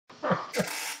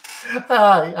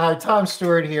Hi, Tom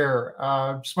Stewart here.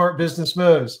 Smart Business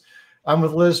Moves. I'm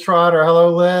with Liz Trotter.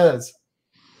 Hello, Liz.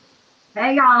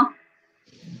 Hey, y'all.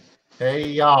 Hey,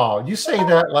 y'all. You say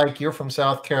that like you're from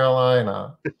South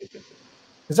Carolina.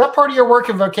 Is that part of your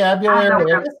working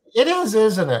vocabulary? It is,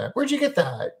 isn't it? Where'd you get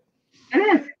that? It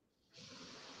is.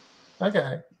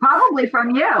 Okay. Probably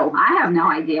from you. I have no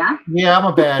idea. Yeah, I'm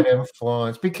a bad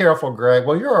influence. Be careful, Greg.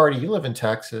 Well, you live in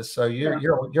Texas, so you're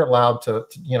allowed to,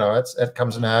 it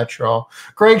comes natural.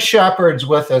 Greg Shepard's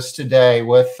with us today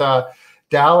with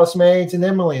Dallas Maids and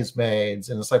Emily's Maids,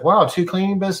 and it's like, wow, 2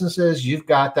 cleaning businesses. You've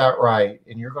got that right,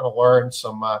 and you're going to learn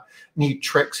some neat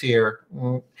tricks here.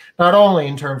 Not only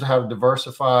in terms of how to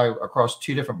diversify across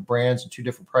 2 different brands and 2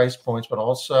 different price points, but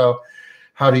also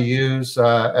how to use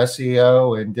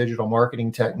SEO and digital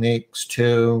marketing techniques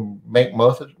to make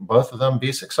both of them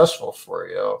be successful for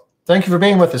you. Thank you for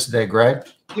being with us today, Greg.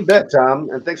 You bet, Tom,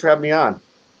 and thanks for having me on.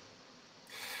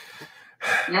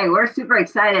 Hey, we're super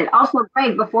excited. Also,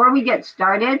 Greg, before we get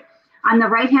started, on the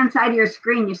right-hand side of your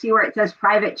screen, you see where it says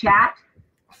private chat?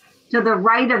 To the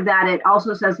right of that, it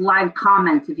also says live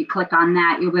comments. If you click on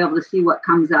that, you'll be able to see what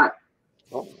comes up.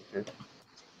 Oh, okay.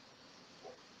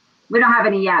 We don't have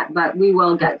any yet, but we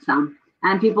will get some.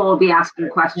 And people will be asking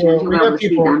questions. You'll be able to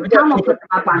see them. Tom will put them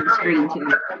up on the screen,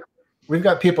 too. We've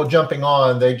got people jumping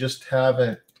on. They just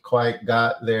haven't quite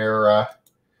got their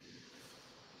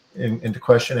into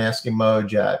question asking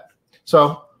mode yet.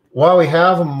 So while we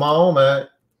have a moment,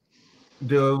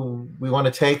 do we want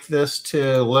to take this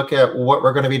to look at what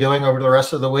we're going to be doing over the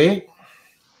rest of the week?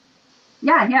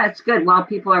 Yeah, it's good while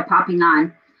people are popping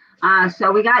on.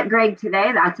 So we got Greg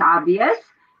today. That's obvious.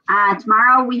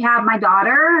 Tomorrow we have my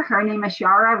daughter. Her name is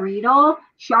Shara Riedel.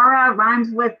 Shara rhymes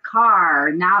with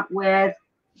car, not with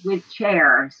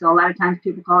chair. So a lot of times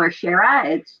people call her Shara.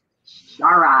 It's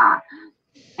Shara.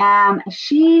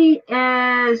 She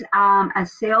is a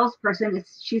salesperson.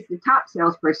 She's the top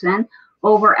salesperson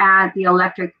over at the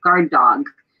Electric Guard Dog.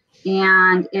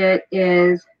 And it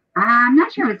is, I'm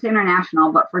not sure if it's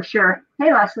international, but for sure.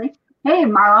 Hey, Leslie. Hey,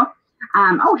 Marlo.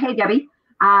 Hey, Debbie.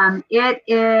 It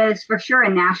is for sure a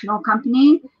national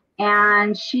company,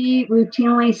 and she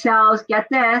routinely sells, get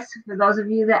this, for those of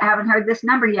you that haven't heard this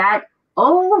number yet,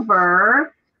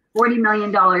 over $40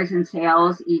 million in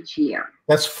sales each year.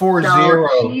 That's 40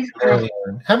 million.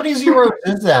 How many zeros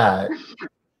is that?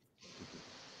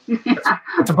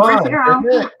 It's a bunch,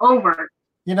 isn't it? Over.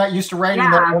 You're not used to writing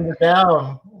that number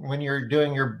down when you're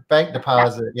doing your bank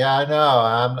deposit. Yeah, I know.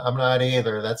 I'm not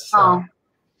either. That's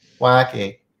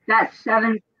wacky. That's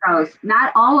 7 zeros.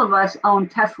 Not all of us own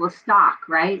Tesla stock,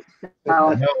 right?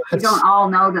 So we don't all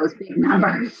know those big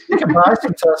numbers. You can buy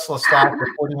some Tesla stock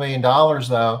for $40 million,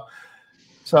 though.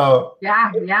 So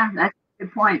yeah, that's a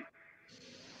good point.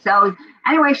 So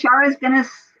anyway, Shara's going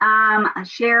to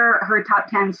share her top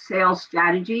 10 sales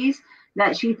strategies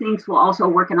that she thinks will also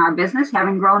work in our business.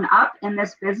 Having grown up in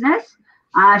this business,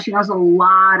 she knows a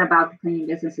lot about the cleaning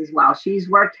business as well. She's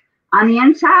worked on the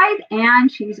inside, and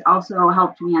she's also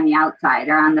helped me on the outside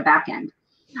or on the back end.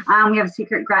 We have a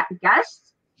secret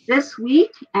guest this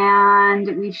week,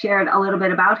 and we've shared a little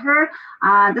bit about her.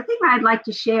 The thing I'd like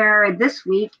to share this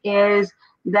week is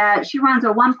that she runs a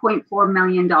 $1.4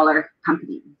 million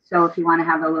company. So if you want to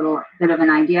have a little bit of an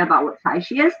idea about what size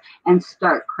she is, and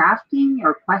start crafting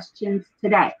your questions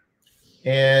today.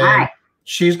 And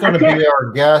she's going to be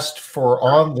our guest for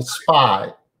On the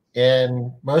Spot.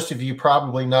 And most of you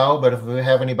probably know, but if we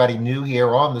have anybody new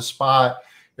here, On the Spot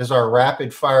is our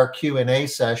rapid fire Q&A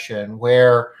session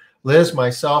where Liz,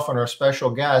 myself, and our special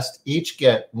guest each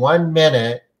get 1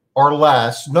 minute or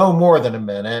less, no more than a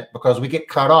minute, because we get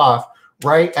cut off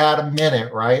right at a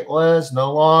minute, right, Liz?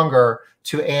 No longer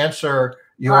to answer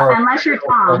your... unless you're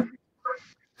Tom.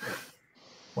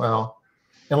 Well,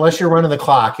 unless you're running the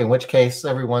clock, in which case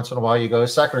every once in a while you go a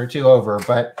second or 2 over,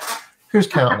 but who's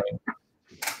counting?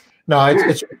 No,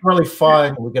 it's really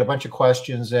fun. We get a bunch of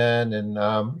questions in, and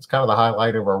it's kind of the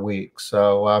highlight of our week.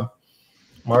 So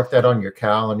mark that on your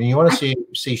calendar. You want to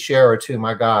see Shara too.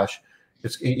 My gosh,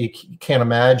 you can't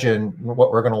imagine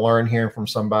what we're going to learn here from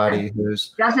somebody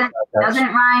who's doesn't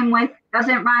rhyme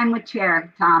with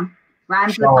chair. Tom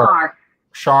rhymes with car.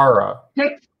 Shara.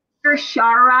 Picture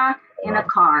Shara in a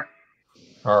car.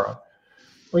 Shara.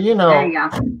 Well, you know,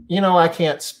 I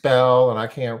can't spell and I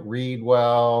can't read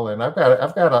well, and I've got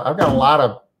a lot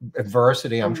of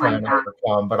adversity I'm trying to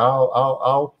overcome, but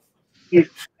I'll get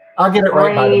it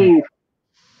right by tomorrow.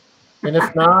 And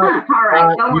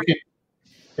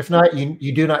if not,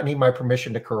 you do not need my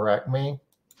permission to correct me.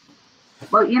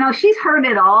 Well, you know, she's heard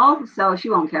it all, so she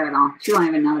won't care at all. She won't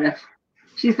even notice.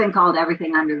 She's been called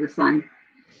everything under the sun.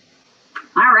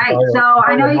 All right. So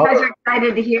I know you guys are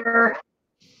excited to hear.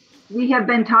 We have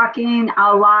been talking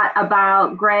a lot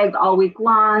about Greg all week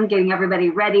long, getting everybody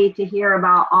ready to hear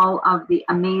about all of the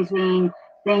amazing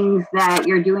things that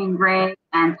you're doing, Greg.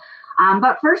 And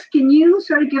but first, can you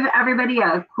sort of give everybody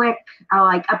a quick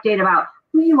like update about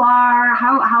who you are,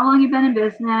 how long you've been in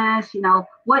business? You know,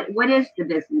 what is the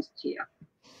business to you?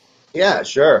 Yeah,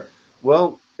 sure.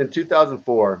 Well, in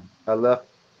 2004, I left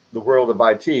the world of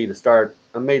IT to start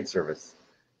a maid service.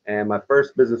 And my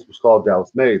first business was called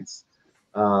Dallas Maids.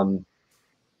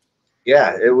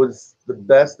 Yeah, it was the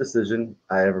best decision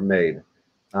I ever made.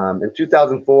 In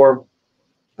 2004,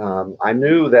 I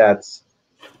knew that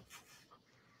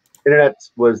internet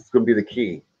was going to be the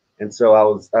key. And so I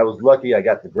was lucky. I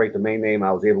got the great domain name.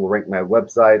 I was able to rank my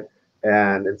website.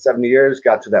 And in 7 years,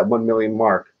 got to that 1 million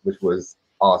mark, which was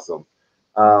awesome.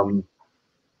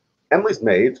 Emily's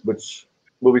Maids, which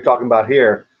we'll be talking about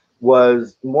here,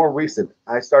 was more recent.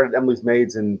 I started Emily's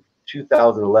Maids in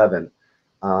 2011.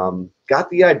 Got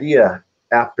the idea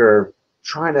after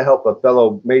trying to help a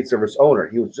fellow maid service owner.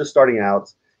 He was just starting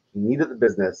out. He needed the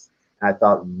business. And I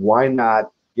thought, why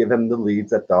not give him the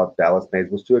leads that thought Dallas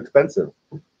Maids was too expensive?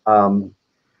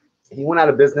 He went out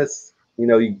of business. You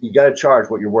know, you got to charge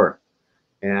what you're worth.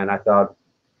 And I thought,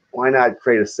 why not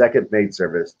create a second maid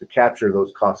service to capture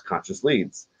those cost-conscious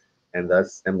leads? And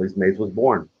thus, Emily's Maids was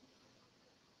born.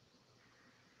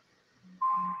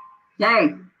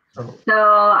 Yay.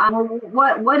 So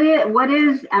what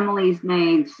is Emily's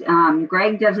Maids?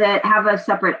 Greg, does it have a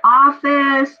separate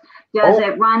office? Does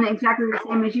it run exactly the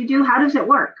same as you do? How does it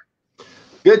work?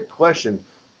 Good question.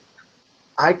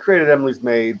 I created Emily's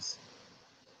Maids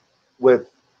with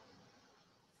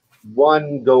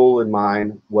one goal in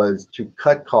mind, was to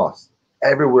cut costs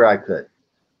everywhere I could.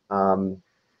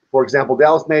 For example,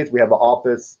 Dallas Maids, we have an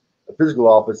office, a physical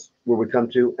office where we come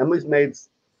to. Emily's Maids,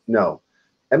 no.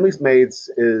 Emily's Maids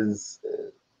is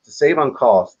to save on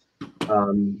cost.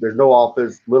 There's no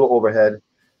office, little overhead.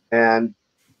 And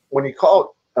when you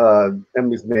call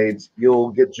Emily's Maids, you'll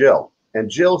get Jill. And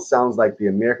Jill sounds like the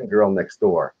American girl next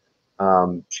door.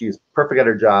 She's perfect at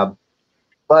her job,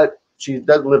 but she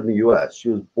doesn't live in the U.S. She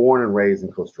was born and raised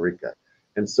in Costa Rica.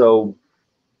 And so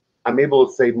I'm able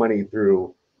to save money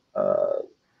through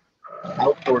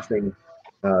outsourcing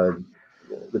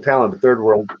the talent of third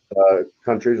world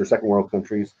countries or second world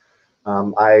countries.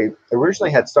 I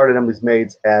originally had started Emily's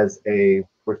Maids as a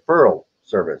referral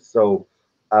service. So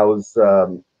I was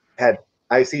had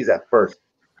ICs at first,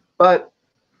 but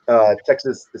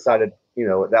Texas decided, you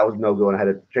know, that was no go, and I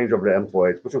had to change over to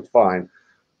employees, which was fine.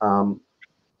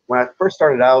 When I first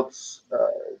started out,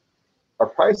 our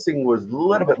pricing was a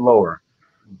little bit lower,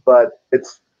 but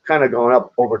it's kind of gone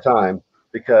up over time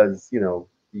because, you know,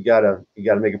 you gotta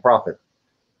make a profit.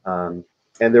 And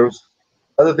there was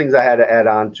other things I had to add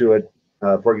on to it.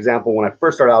 For example, when I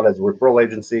first started out as a referral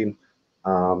agency,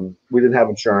 we didn't have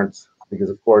insurance because,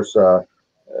 of course,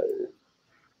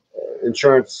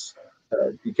 insurance,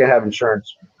 you can't have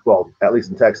insurance, well, at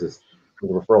least in Texas,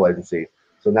 with a referral agency.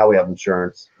 So now we have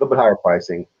insurance, a little bit higher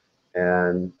pricing.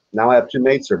 And now I have 2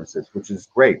 maid services, which is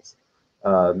great.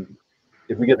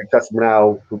 If we get a customer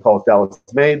now who calls Dallas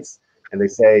Maids and they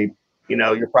say, you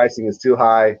know, your pricing is too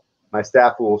high, my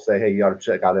staff will say, hey, you ought to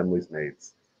check out Emily's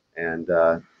Maids. And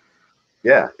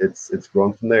yeah, it's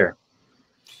grown from there.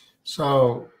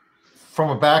 So from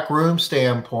a back room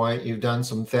standpoint, you've done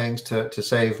some things to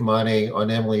save money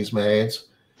on Emily's Maids.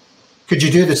 Could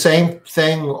you do the same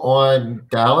thing on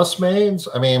Dallas Maids?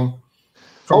 I mean,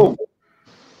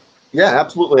 yeah,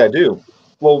 absolutely, I do.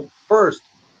 Well, first,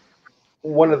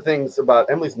 one of the things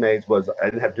about Emily's Maids was I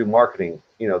didn't have to do marketing.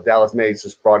 You know, Dallas Maids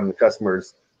just brought in the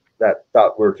customers that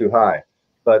thought we were too high.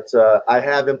 But I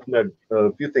have implemented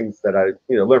a few things that I,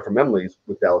 you know, learned from Emily's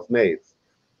with Dallas Maids.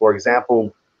 For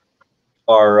example,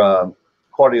 our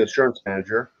quality assurance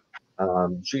manager,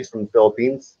 she's from the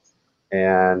Philippines,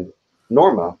 and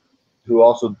Norma, who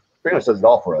also pretty much does it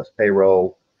all for us,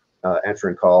 payroll,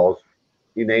 answering calls,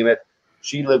 you name it.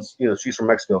 She lives, you know, she's from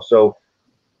Mexico. So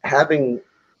having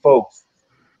folks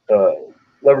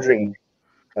leveraging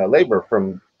labor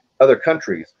from other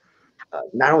countries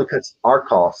not only cuts our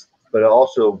costs, but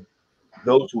also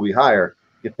those who we hire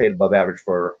get paid above average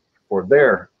for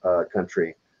their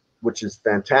country, which is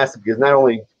fantastic because not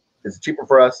only is it cheaper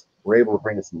for us, we're able to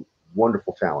bring in some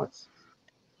wonderful talents.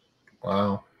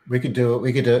 Wow. We could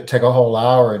take a whole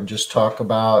hour and just talk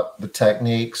about the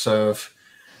techniques of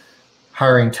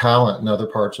hiring talent in other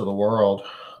parts of the world.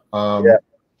 Yeah.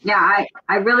 Yeah,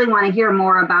 I really want to hear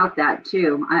more about that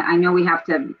too. I know we have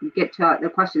to get to the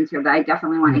questions here, but I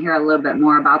definitely want to hear a little bit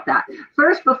more about that.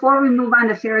 First, before we move on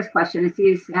to Sarah's question, I see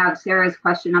you have Sarah's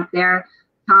question up there,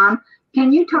 Tom.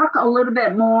 Can you talk a little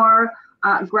bit more,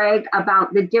 Greg,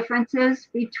 about the differences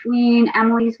between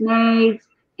Emily's Maids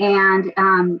and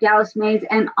Dallas Maids?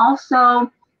 And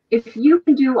also, if you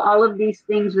can do all of these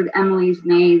things with Emily's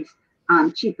Maids,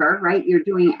 cheaper, right? You're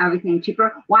doing everything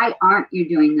cheaper. Why aren't you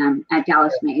doing them at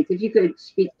Dallas Maids? If you could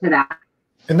speak to that.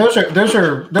 And those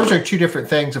are two different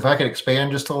things. If I could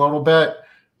expand just a little bit,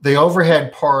 the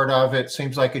overhead part of it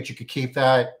seems like you could keep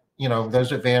that,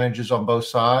 those advantages on both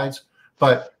sides.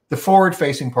 But the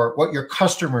forward-facing part, what your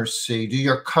customers see, do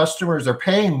your customers are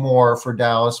paying more for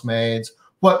Dallas Maids?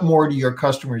 What more do your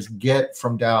customers get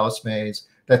from Dallas Maids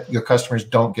that your customers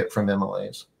don't get from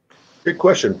Emily's? Good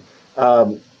question.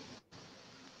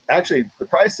 Actually, the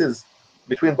prices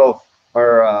between both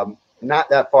are not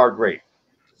that far great.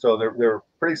 So they're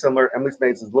pretty similar. Emily's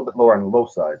Maids is a little bit lower on the low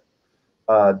side.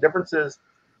 Differences,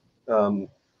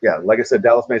 yeah, like I said,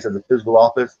 Dallas Maids has a physical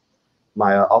office.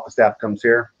 My office staff comes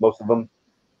here, most of them,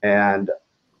 and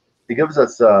it gives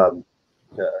us a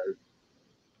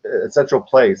central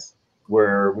place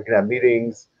where we can have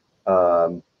meetings,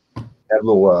 have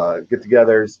little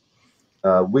get-togethers.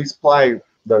 We supply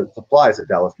the supplies at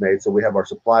Dallas Maids, so we have our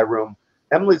supply room.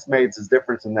 Emily's Maids is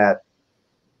different in that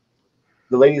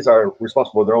the ladies are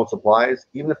responsible for their own supplies,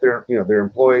 even if they're they're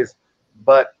employees,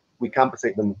 but we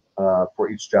compensate them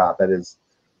for each job. That is,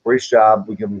 for each job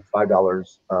we give them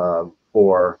 $5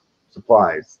 for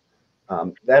supplies.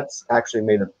 That's actually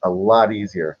made it a lot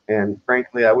easier. And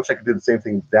frankly, I wish I could do the same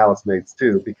thing with Dallas Maids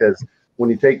too, because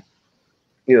when you take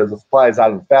the supplies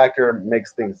out of the factory, it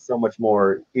makes things so much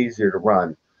more easier to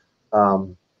run.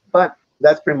 But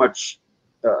that's pretty much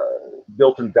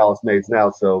built in Dallas Maids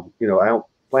now. So, I don't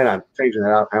plan on changing that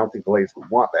out. I don't think the ladies would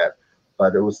want that,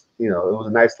 but it was a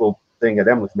nice little thing at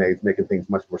Emily's Maids, making things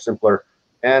much more simpler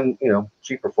and,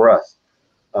 cheaper for us.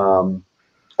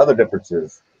 Other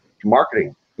differences,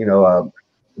 marketing,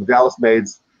 with Dallas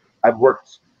Maids, I've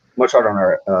worked much harder on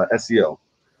our SEO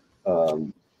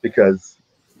because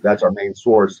that's our main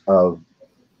source of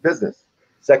business.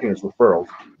 Second is referrals.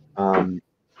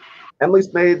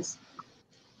 Emily's Maids,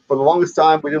 for the longest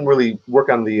time, we didn't really work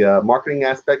on the marketing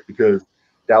aspect because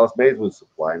Dallas Maids was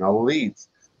supplying all the leads.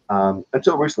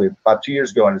 Until recently, about 2 years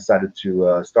ago, I decided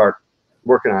to start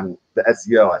working on the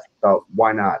SEO. I thought,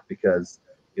 why not? Because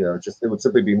it would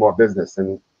simply be more business.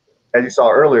 And as you saw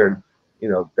earlier,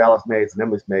 Dallas Maids and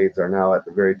Emily's Maids are now at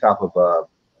the very top of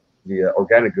the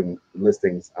organic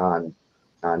listings on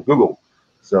Google.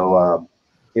 So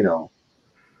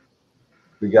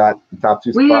we got the top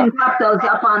two spots. We didn't pop those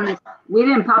up on the. We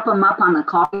didn't pop them up on the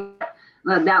call.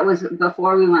 That was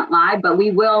before we went live, but we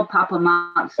will pop them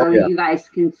up so that you guys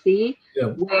can see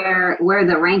where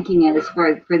the ranking is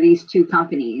for these two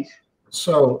companies.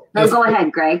 So go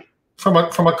ahead, Greg. From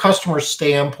a customer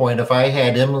standpoint, if I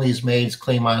had Emily's Maids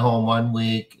clean my home 1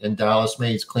 week and Dallas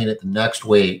Maids clean it the next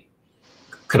week,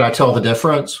 could I tell the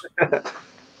difference?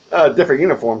 Different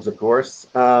uniforms, of course.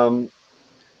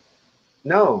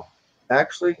 No,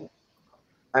 actually,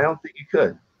 I don't think you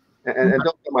could. And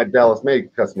don't get my Dallas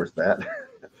Maid customers that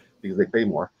because they pay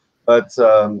more. But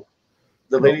the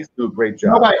ladies do a great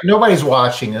job. Nobody's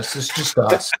watching us. It's just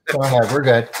us. Go ahead, we're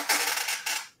good.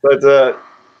 But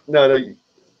no,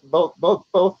 both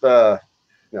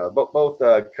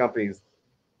companies,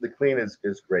 the clean is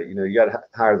great. You got to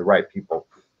hire the right people.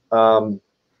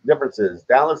 Differences.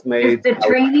 Dallas Maids. Is the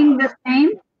training the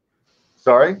same?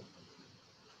 Sorry?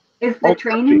 Is the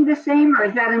training the same, or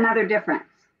is that another difference?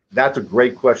 That's a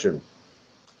great question.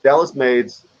 Dallas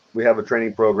Maids, we have a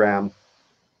training program,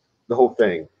 the whole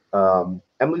thing.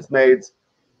 Emily's Maids,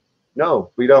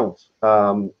 no, we don't.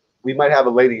 We might have a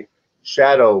lady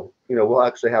shadow, we'll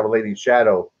actually have a lady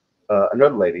shadow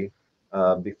another lady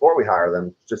before we hire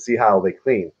them to see how they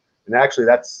clean. And actually,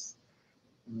 that's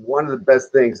one of the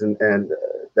best things and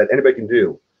that anybody can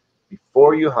do.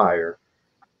 Before you hire,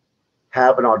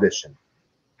 have an audition.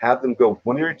 Have them go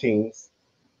one of your teams,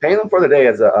 pay them for the day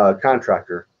as a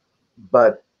contractor,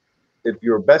 but if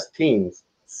your best teams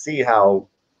see how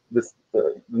this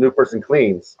the new person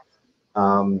cleans,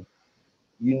 you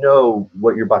know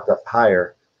what you're about to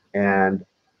hire. And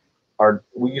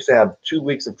we used to have 2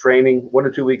 weeks of training, 1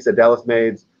 to 2 weeks at Dallas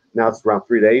Maids. Now it's around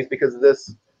 3 days because of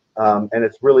this, and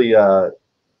it's really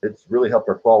helped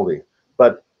our quality.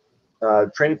 But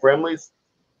training for Emily's,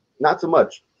 not so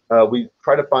much. We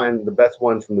try to find the best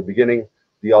ones from the beginning.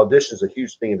 The audition is a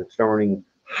huge thing in determining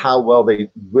how well they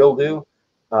will do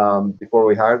before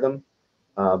we hire them.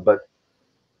 But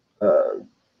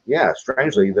yeah,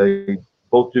 strangely, they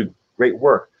both do great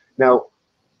work. Now,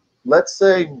 let's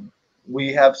say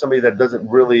we have somebody that doesn't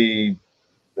really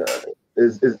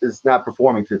is not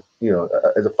performing to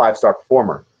as a 5-star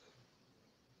performer.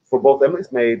 For both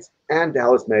Emily's Maids and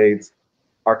Dallas Maids,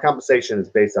 our compensation is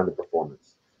based on the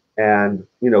performance. And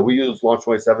we use Launch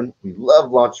 27. We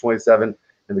love Launch 27. And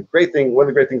one of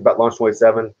the great things about Launch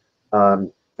 27,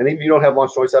 and even if you don't have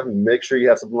Launch 27, make sure you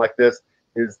have something like this,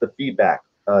 is the feedback.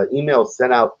 Emails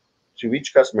sent out to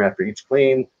each customer after each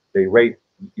clean. They rate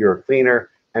your cleaner,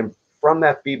 and from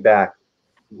that feedback,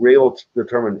 we're able to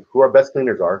determine who our best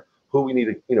cleaners are, who we need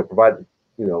to provide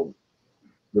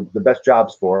the best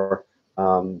jobs for,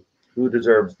 who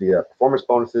deserves the performance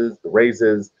bonuses, the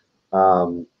raises.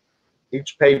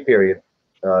 Each pay period,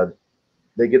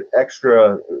 they get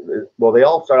extra. Well, they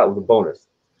all start out with a bonus.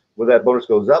 Whether that bonus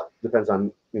goes up depends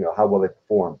on how well they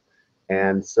perform,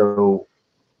 and so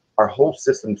our whole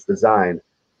system's designed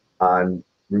on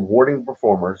rewarding the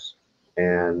performers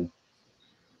and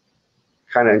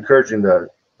kind of encouraging the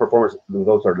performers,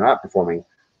 those that are not performing,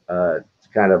 to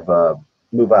kind of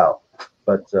move out.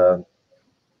 But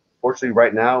fortunately,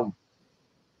 right now,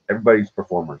 everybody's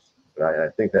performers. But I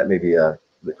think that maybe the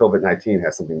COVID-19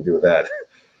 has something to do with that.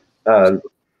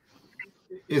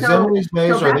 Is Emily's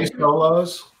Maids, are these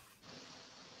solos?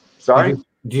 Sorry?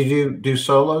 Do you do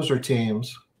solos or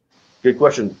teams? Good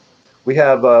question. We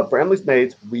have, for Emily's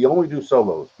Maids, we only do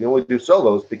solos. We only do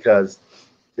solos because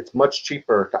it's much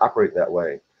cheaper to operate that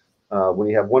way. When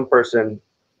you have one person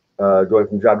going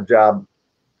from job to job,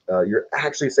 you're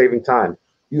actually saving time.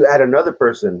 You add another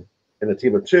person in a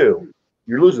team of 2,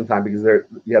 you're losing time because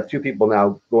you have 2 people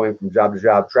now going from job to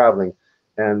job traveling,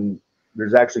 and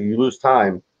you lose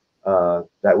time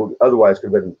that would otherwise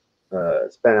could have been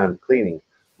spent on cleaning.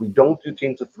 We don't do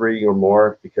teams of 3 or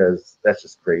more because that's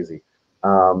just crazy.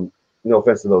 No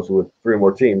offense to those who have 3 or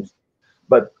more teams,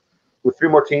 but with 3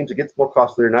 more teams, it gets more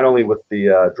costlier, not only with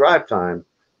the drive time,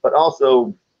 but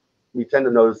also we tend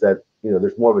to notice that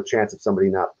there's more of a chance of somebody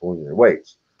not pulling their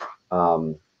weights.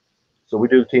 So we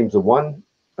do teams of 1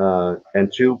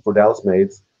 and 2 for Dallas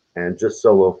Maids, and just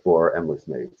solo for Emily's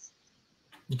Maids.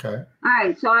 Okay. All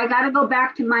right, so I got to go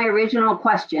back to my original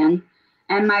question,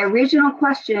 and my original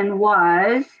question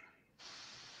was,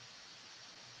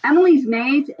 Emily's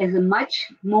Maids is a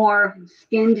much more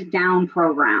skinned down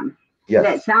program. Yes.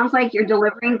 That sounds like you're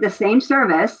delivering the same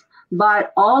service,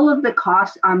 but all of the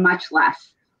costs are much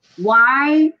less.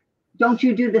 Why don't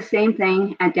you do the same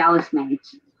thing at Dallas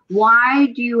Maids?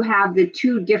 Why do you have the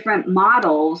 2 different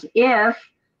models if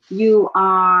you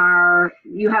have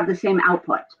the same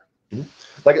output?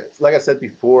 Like I said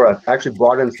before, I've actually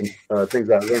brought in some things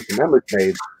that I learned from Emily's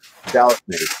Maids, Dallas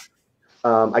Maids.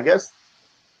 I guess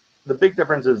the big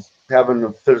difference is having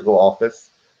a physical office.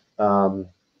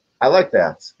 I like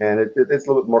that, and it's a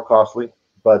little bit more costly,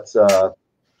 but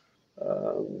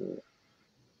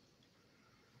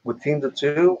with teams of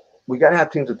 2, we got to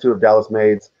have teams of 2 of Dallas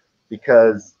Maids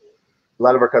because a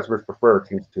lot of our customers prefer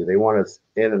teams of 2. They want us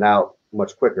in and out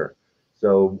much quicker.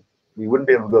 So we wouldn't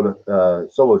be able to go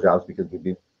to solo jobs because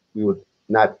we would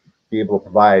not be able to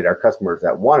provide our customers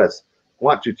that want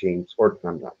 2 teams, or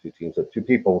not 2 teams, but 2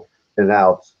 people in and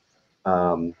out.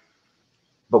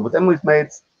 But with Emily's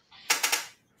Maids,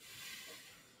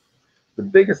 the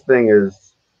biggest thing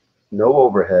is no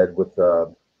overhead with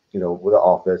with the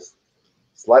office,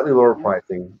 slightly lower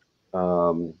pricing.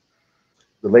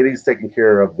 The ladies taking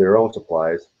care of their own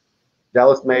supplies.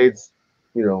 Dallas Maids,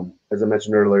 as I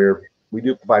mentioned earlier, we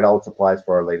do provide all the supplies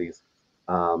for our ladies,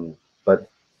 but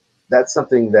that's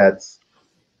something that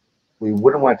we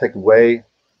wouldn't want to take away.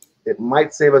 It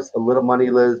might save us a little money,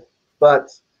 Liz,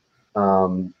 but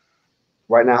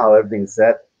right now how everything's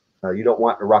set, you don't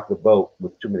want to rock the boat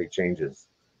with too many changes.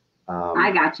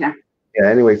 I gotcha. Yeah.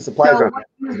 Anyway, supplies aren't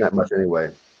that much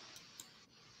anyway.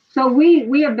 So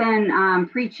we have been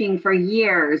preaching for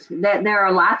years that there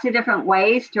are lots of different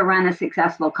ways to run a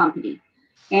successful company.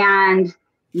 And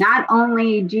not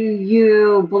only do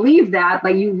you believe that,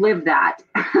 but you live that.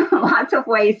 Lots of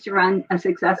ways to run a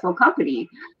successful company.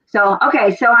 So,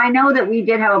 okay, so I know that we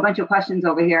did have a bunch of questions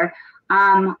over here.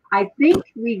 I think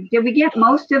did we get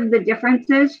most of the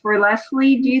differences for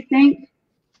Leslie, do you think?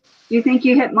 Do you think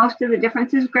you hit most of the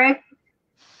differences, Greg?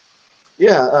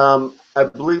 Yeah, I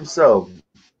believe so.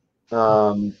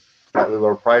 Slightly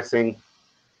lower pricing,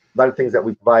 a lot of things that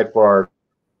we provide for our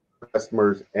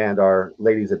customers and our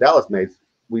ladies at Dallas Maids,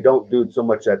 we don't do so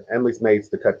much at Emily's Maids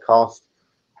to cut costs.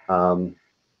 I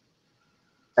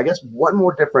guess one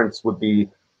more difference would be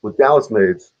with Dallas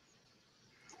Maids,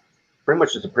 pretty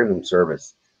much just a premium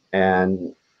service.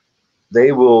 And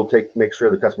they will make sure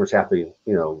the customer's happy,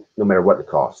 no matter what the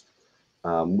cost.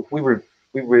 For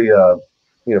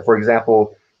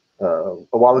example,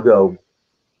 a while ago,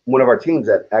 one of our teams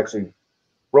that actually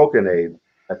broken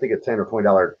I think a $10 or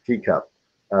 $20 teacup,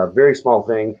 very small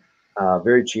thing,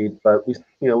 very cheap, but we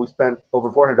spent over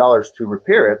 $400 to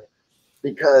repair it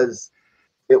because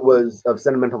it was of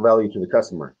sentimental value to the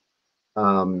customer.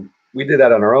 We did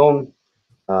that on our own.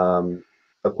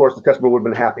 Of course, the customer would have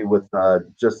been happy with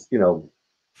just,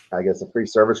 I guess, a free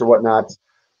service or whatnot.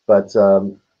 But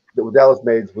with Dallas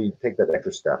Maids, we take that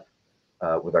extra step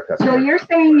with our customers. So you're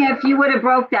saying if you would have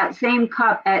broke that same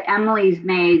cup at Emily's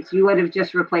Maids, you would have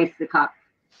just replaced the cup,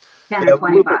 10 or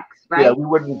 20 bucks, right? Yeah, we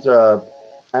wouldn't.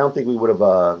 I don't think we would have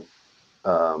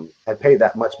had paid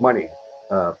that much money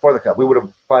for the cup. We would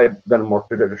have probably done a more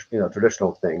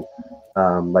traditional thing,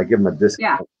 like give them a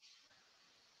discount. Yeah.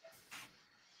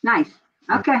 Nice.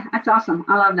 Okay, that's awesome.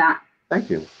 I love that. Thank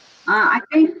you. I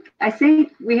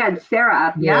think we had Sarah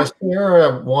up. Yeah.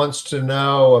 Sarah wants to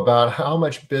know about how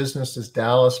much business does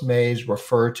Dallas Maids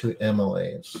refer to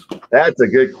Emily's? That's a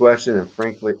good question, and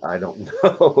frankly, I don't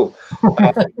know.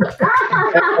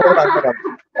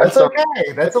 That's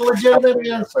okay. That's a legitimate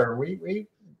answer. We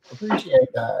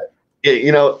appreciate that.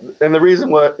 Yeah, and the reason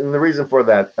for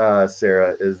that,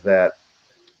 Sarah, is that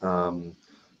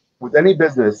with any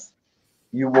business,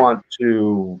 you want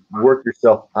to work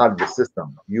yourself out of the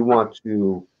system. You want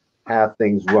to have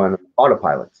things run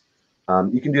autopilot.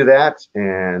 You can do that,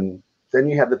 and then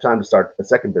you have the time to start a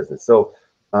second business. So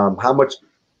how much,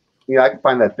 I can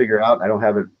find that figure out. I don't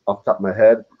have it off the top of my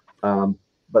head.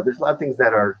 But there's a lot of things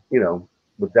that are,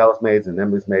 with Dallas Maids and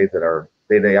Emily's Maids that are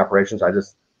day-to-day operations. I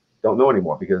just don't know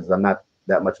anymore because I'm not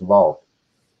that much involved.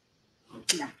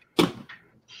 Yeah.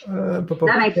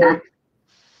 That makes sense.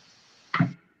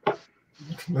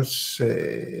 Let's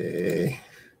see.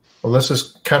 Well, this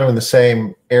is kind of in the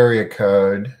same area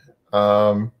code.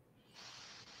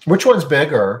 Which one's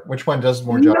bigger? Which one does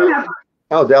more job?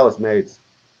 Oh, Dallas Maids.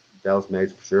 Dallas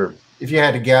Maids for sure. If you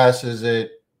had to guess, is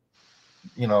it,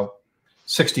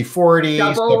 60-40,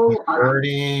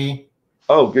 70-30?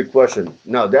 Oh, good question.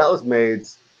 No, Dallas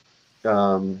Maids, that's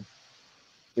my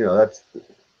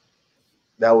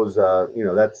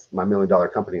 $1 million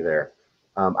company there.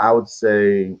 I would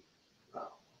say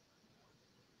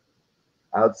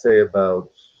about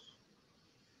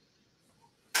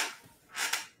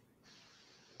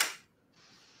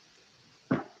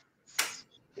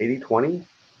 80-20,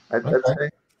 I'd say,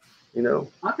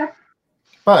 Okay.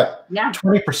 But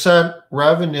 20%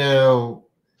 revenue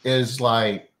is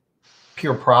like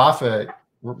pure profit.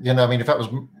 If that was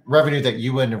revenue that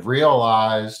you wouldn't have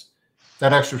realized,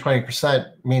 that extra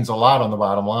 20% means a lot on the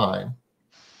bottom line.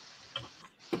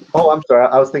 Oh, I'm sorry.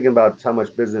 I was thinking about how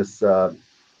much business. I'd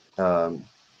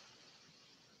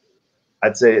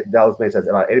say Dallas Maids has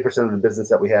about 80% of the business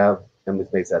that we have, and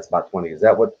Emily's Maids has about 20. Is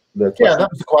that what the question? Yeah, that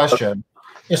was the question.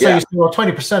 And so you say, well,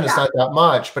 20% is not that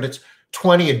much, but it's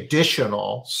 20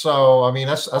 additional. So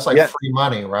that's like free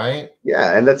money, right?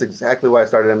 Yeah, and that's exactly why I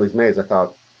started Emily's Maids. I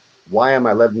thought, why am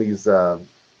I letting these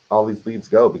all these leads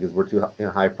go? Because we're too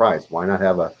high priced. Why not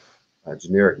have a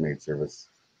generic maid service?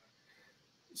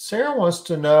 Sarah wants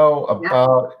to know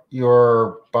about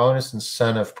your bonus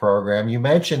incentive program. You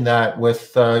mentioned that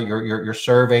with your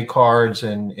survey cards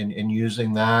and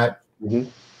using that. Mm-hmm.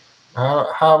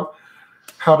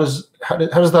 How does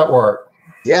that work?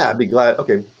 Yeah, I'd be glad.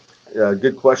 Okay,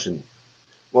 good question.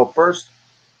 Well, first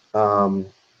we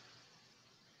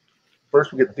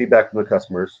get the feedback from the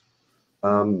customers,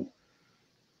 and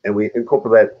we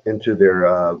incorporate that into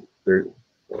their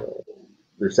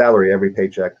salary every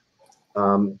paycheck.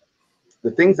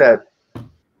 The things that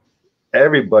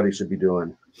everybody should be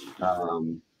doing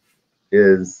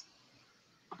is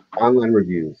online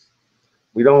reviews.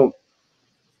 We don't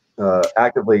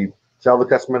actively tell the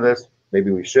customer this. Maybe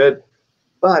we should,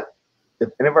 but if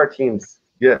any of our teams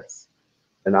gets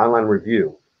an online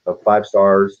review of 5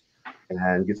 stars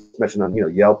and gets mentioned on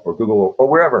Yelp or Google or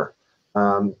wherever,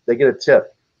 they get a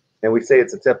tip, and we say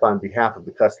it's a tip on behalf of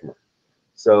the customer.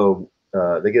 So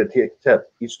they get a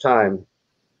tip each time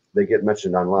they get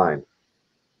mentioned online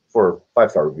for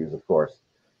 5-star reviews, of course.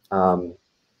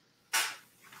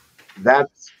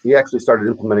 We actually started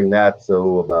implementing that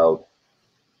about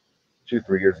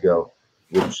 2-3 years ago,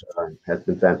 which has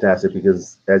been fantastic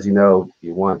because, as you know,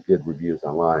 you want good reviews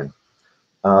online.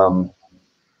 I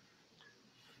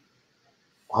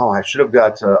should have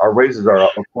got our raises are,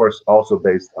 of course, also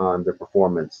based on their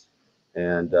performance,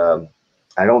 and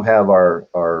I don't have our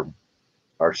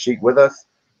sheet with us,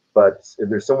 but if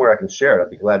there's somewhere I can share it, I'd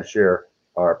be glad to share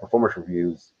our performance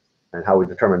reviews and how we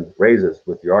determine raises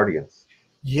with your audience.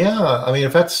 Yeah, I mean,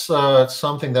 if that's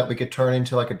something that we could turn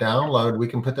into like a download, we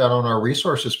can put that on our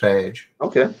resources page.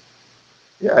 Okay.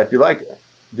 Yeah, if you like,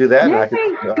 do that. And Yay, I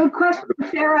could, good question,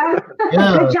 Sarah.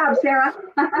 Yeah. Good job, Sarah.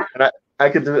 and I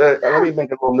could do. Let me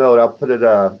make a little note. I'll put it.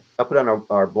 I'll put it on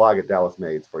our blog at Dallas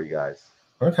Maids for you guys.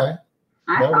 Okay.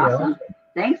 That's awesome.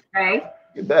 Thanks, Greg.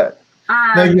 You bet.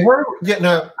 Now you heard,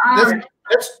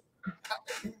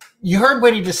 you heard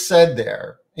what he just said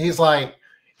there. He's like,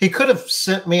 he could have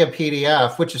sent me a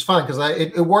PDF, which is fine because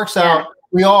it works out.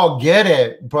 We all get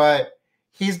it, but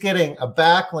he's getting a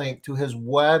backlink to his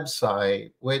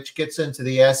website, which gets into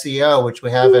the SEO, which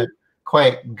we haven't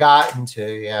quite gotten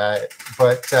to yet.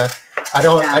 But I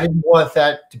didn't want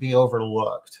that to be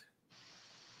overlooked.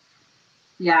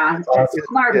 Yeah, that's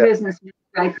smart business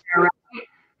right there, right?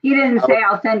 He didn't say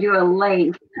I'll send you a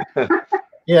link.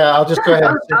 Yeah, I'll just go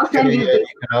ahead. I'll send you. You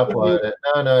can upload it.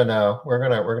 No. We're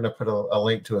gonna put a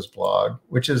link to his blog,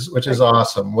 which is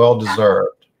awesome. Well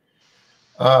deserved.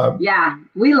 Yeah,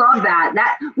 we love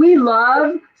that. We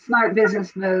love smart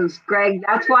business moves, Greg.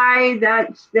 That's why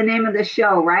that's the name of the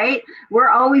show, right? We're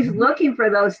always looking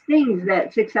for those things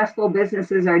that successful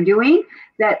businesses are doing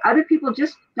that other people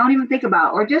just don't even think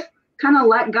about or just kind of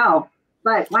let go.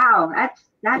 But wow,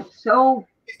 that's so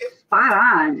spot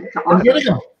on. It's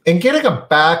awesome. And getting a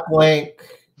backlink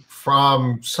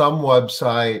from some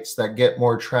websites that get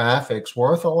more traffic's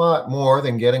worth a lot more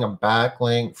than getting a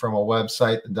backlink from a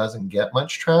website that doesn't get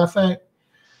much traffic.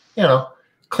 You know,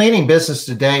 Cleaning Business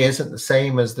Today isn't the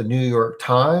same as the New York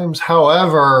Times.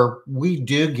 However, we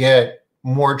do get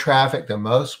more traffic than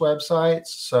most websites.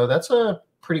 So that's a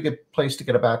pretty good place to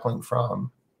get a backlink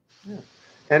from. Yeah.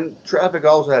 And traffic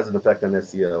also has an effect on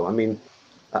SEO. I mean,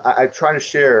 I try to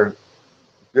share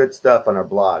good stuff on our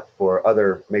blog for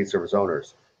other maid service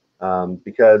owners,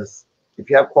 because if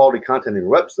you have quality content on your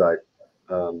website,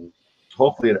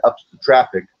 hopefully it ups the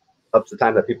traffic, ups the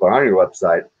time that people are on your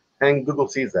website, and Google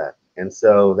sees that, and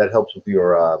so that helps with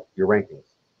your rankings.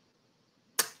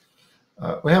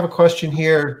 We have a question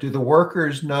here. Do the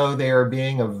workers know they are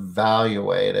being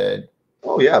evaluated?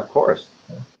 Oh yeah, of course.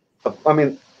 I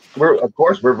mean, we're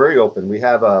very open. We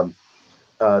have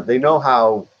they know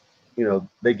how, you know,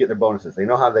 they get their bonuses. They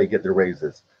know how they get their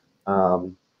raises.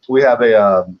 We have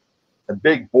a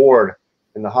big board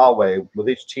in the hallway with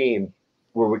each team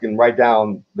where we can write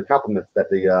down the compliments that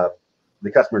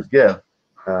the customers give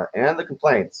and the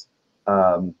complaints.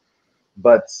 And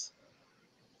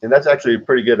that's actually a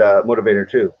pretty good motivator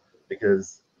too,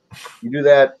 because you do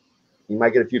that, you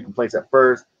might get a few complaints at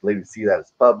first. Ladies see that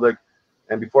it's public,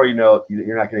 and before you know it,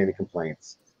 you're not getting any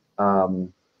complaints.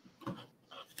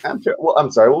 I'm sorry.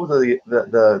 What was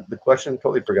the question?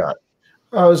 Totally forgot.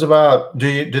 Oh, it was about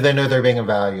do they know they're being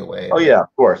evaluated? Oh yeah,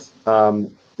 of course.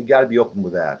 You got to be open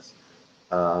with that.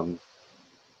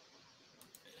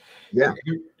 Yeah.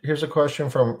 Here's a question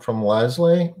from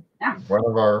Leslie, Yeah. one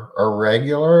of our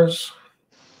regulars.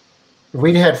 If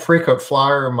we had frequent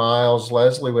flyer miles,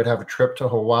 Leslie would have a trip to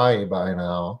Hawaii by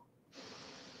now.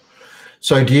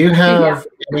 So do you have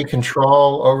any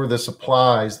control over the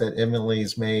supplies that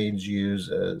Emily's Maids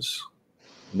uses?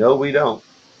 No, we don't.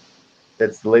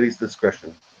 It's the lady's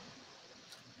discretion.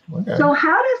 Okay. So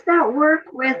how does that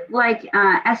work with like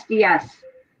SDS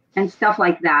and stuff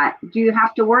like that? Do you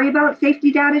have to worry about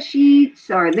safety data sheets,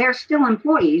 or they're still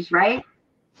employees, right?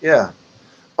 Yeah.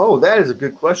 Oh, that is a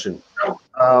good question.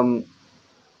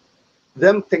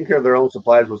 Them taking care of their own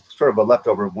supplies was sort of a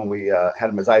leftover when we had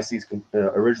them as ICs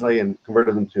originally and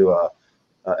converted them to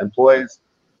employees.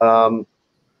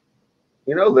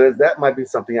 You know, that might be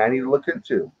something I need to look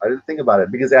into. I didn't think about it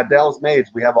because at Dallas Maids,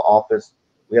 we have an office,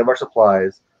 we have our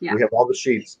supplies, we have all the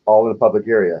sheets all in the public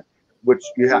area, which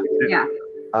you have to do. Yeah.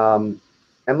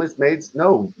 Emily's Maids,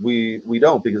 no, we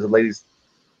don't, because the ladies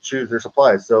choose their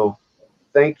supplies. So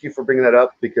thank you for bringing that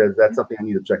up, because that's something I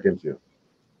need to check into.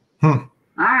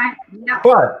 All right. Yep.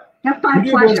 But that's my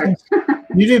pleasure.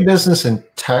 You do business in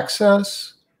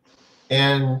Texas,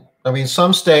 and I mean,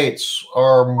 some states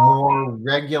are more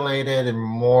regulated and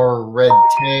more red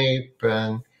tape,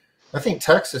 and I think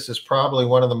Texas is probably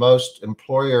one of the most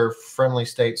employer-friendly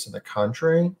states in the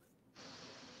country.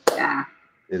 Yeah.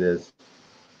 It is.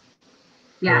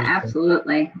 Yeah,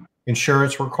 absolutely.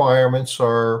 Insurance requirements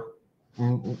are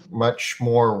much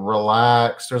more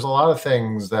relaxed. There's a lot of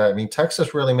things that, I mean,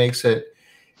 Texas really makes it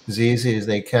as easy as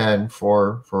they can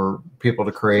for people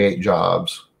to create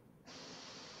jobs.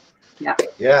 Yeah.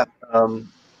 Yeah.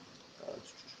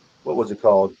 What was it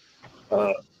called?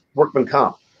 Workman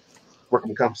comp.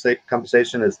 Workman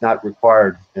compensation is not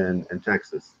required in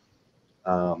Texas,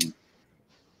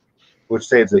 which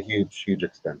saves a huge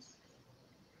expense.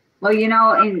 Well, you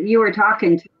know, and you were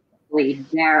talking to Leslie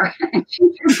there. And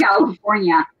she's from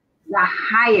California, the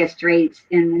highest rates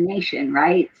in the nation,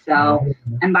 right? So,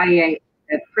 and by a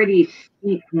pretty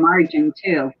steep margin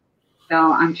too. So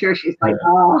I'm sure she's like,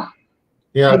 oh,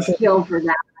 Yeah, I'd kill for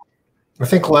that. I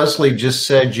think Leslie just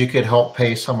said you could help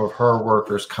pay some of her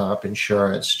workers' comp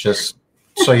insurance just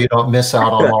so you don't miss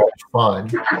out on all the fun.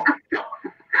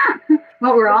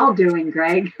 What we're all doing,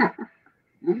 Greg.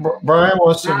 Brian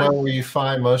wants to know where you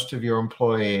find most of your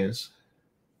employees.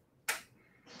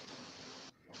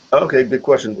 Okay, good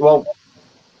question. Well,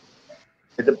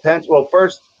 it depends. Well,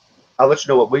 first, I'll let you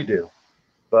know what we do,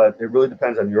 but it really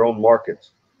depends on your own market.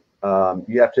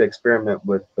 You have to experiment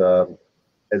with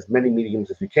as many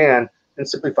mediums as you can and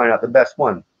simply find out the best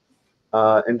one.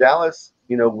 In Dallas,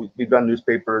 you know, we've done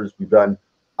newspapers, we've done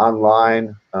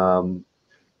online.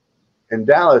 In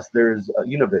Dallas, there's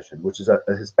Univision, which is a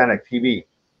Hispanic TV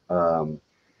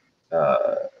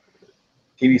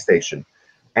TV station,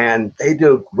 and they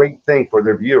do a great thing for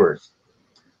their viewers.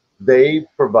 They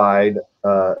provide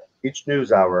each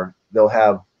news hour, they'll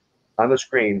have on the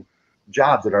screen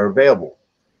jobs that are available,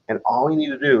 and all you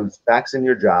need to do is fax in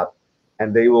your job,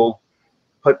 and they will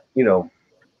put, you know,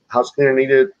 house cleaner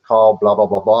needed, call, blah, blah,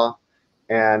 blah, blah.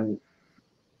 And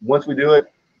once we do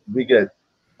it, we get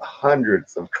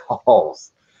hundreds of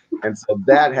calls. And so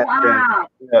that has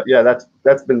been, yeah,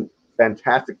 that's been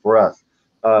fantastic for us.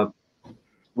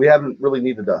 We haven't really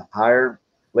needed to hire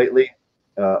lately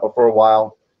or for a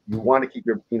while. You want to keep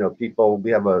your, you know, people. We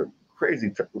have a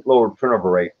crazy lower turnover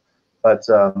rate, but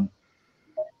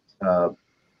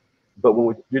when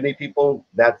we do need people,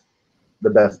 that's the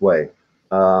best way.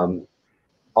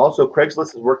 Also,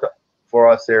 Craigslist has worked for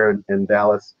us here in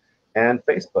Dallas, and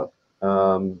Facebook.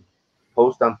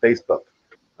 Post on Facebook.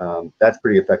 That's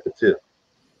pretty effective too.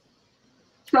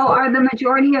 So are the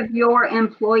majority of your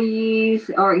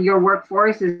employees or your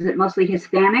workforce, is it mostly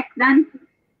Hispanic then?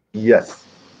 Yes.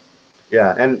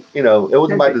 Yeah, and you know, it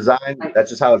wasn't by design. That's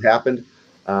just how it happened.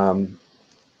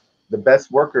 The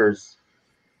best workers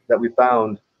that we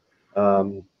found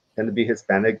tend to be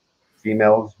Hispanic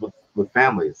females with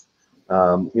families.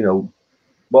 You know,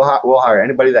 we'll hire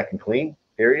anybody that can clean,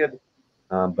 period.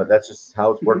 But that's just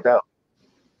how it's worked out.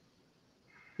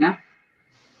 Yeah.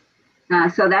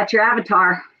 So that's your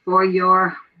avatar for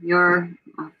your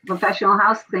professional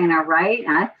house cleaner, right?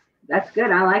 That's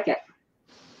good. I like it.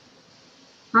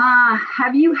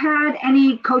 Have you had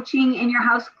any coaching in your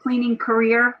house cleaning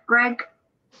career, Greg?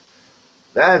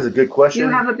 That is a good question. Do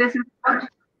you have a business coach?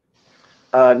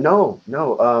 No.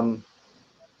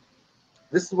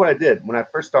 This is what I did when I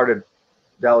first started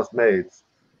Dallas Maids.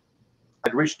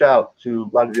 I'd reached out to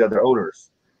a lot of the other owners,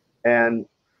 and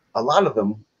a lot of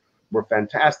them were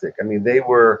fantastic. I mean, they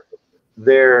were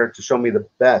there to show me the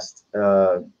best,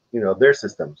 you know, their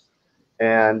systems.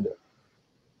 And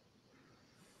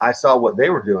I saw what they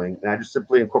were doing, and I just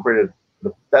simply incorporated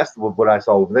the best of what I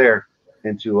saw over there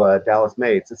into Dallas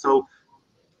Maids. And so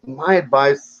my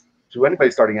advice to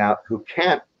anybody starting out who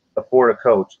can't afford a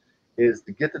coach is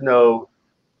to get to know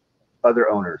other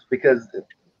owners, because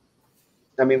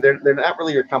I mean, they're not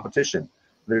really your competition.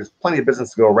 There's plenty of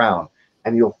business to go around,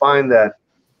 and you'll find that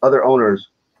other owners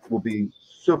will be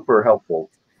super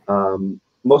helpful.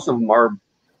 Most of them are,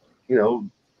 you know,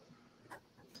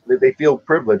 they feel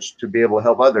privileged to be able to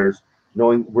help others,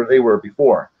 knowing where they were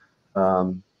before.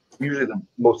 Usually the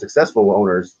most successful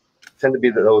owners tend to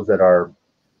be those that are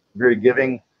very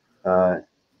giving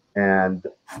and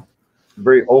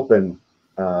very open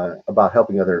about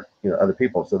helping other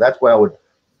people. So that's what I would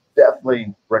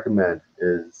definitely recommend,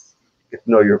 is get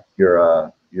to know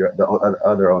the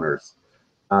other owners.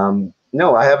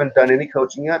 No, I haven't done any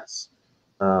coaching yet.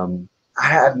 I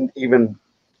hadn't even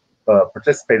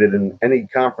participated in any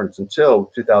conference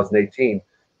until 2018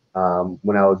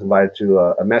 when I was invited to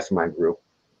a mastermind group.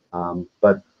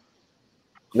 But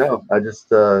no, I just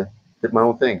did my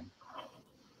own thing.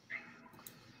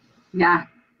 Yeah,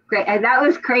 great. And that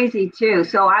was crazy too.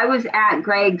 So I was at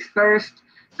Greg's first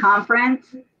conference,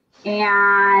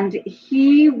 and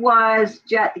he was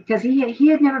just, because he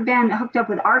had never been hooked up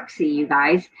with ARCSI, you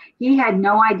guys. He had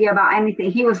no idea about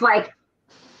anything. He was like,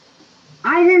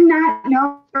 I did not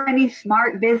know any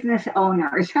smart business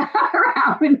owners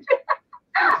around.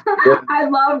 I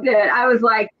loved it. I was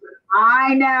like,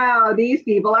 I know these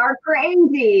people are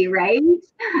crazy, right?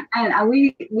 And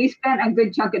we spent a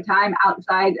good chunk of time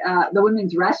outside the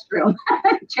women's restroom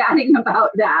chatting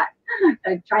about that,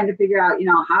 trying to figure out,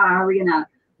 how are we gonna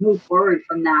move forward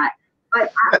from that.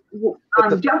 But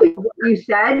jumping to what you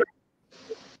said,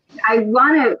 I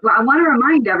want to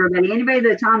remind everybody, anybody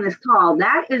that's on this call,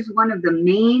 that is one of the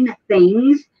main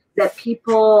things that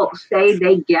people say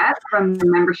they get from the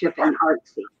membership in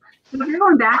Artsy. So if you're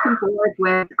going back and forth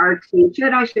with Artsy,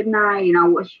 should I, shouldn't I, you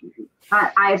know,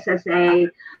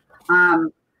 ISSA,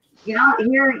 you know,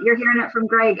 here you're hearing it from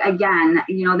Greg again,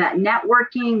 you know, that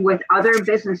networking with other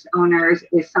business owners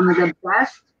is some of the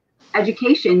best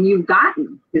education you've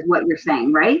gotten, is what you're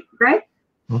saying, right, Greg?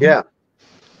 Yeah.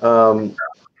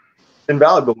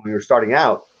 Invaluable when you're starting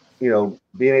out, you know,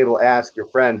 being able to ask your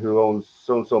friend who owns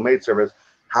so-and-so maid service,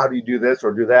 how do you do this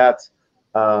or do that?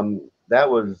 That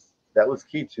was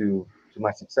key to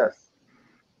my success.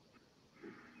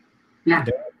 Yeah.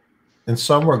 In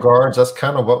some regards, that's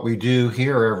kind of what we do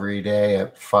here every day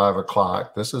at 5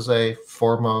 o'clock. This is a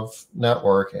form of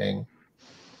networking.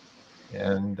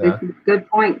 And good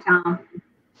point, Tom.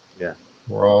 Yeah.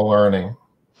 We're all learning.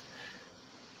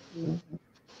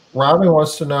 Robin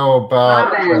wants to know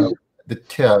about the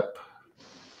tip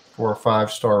for a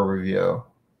 5-star review.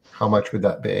 How much would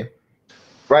that be?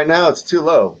 Right now, it's too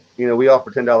low. You know, we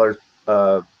offer $10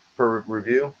 per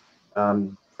review.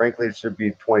 Frankly, it should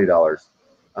be $20.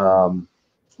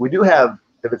 We do have,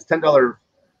 if it's $10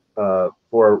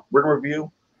 for a written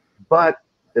review, but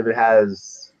if it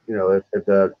has, you know, if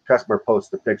the customer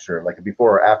posts a picture, like a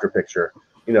before or after picture,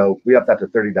 you know, we up that to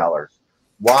 $30.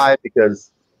 Why?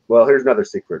 Because, well, here's another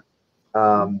secret.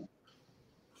 You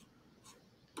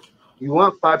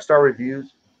want 5-star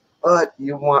reviews, but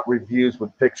you want reviews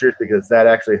with pictures because that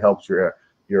actually helps your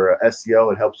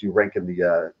SEO. It helps you rank in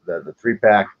the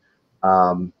 3-pack.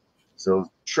 So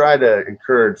try to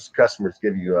encourage customers to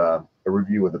give you a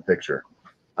review with a picture.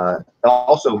 It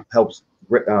also helps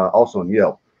also in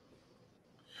Yelp.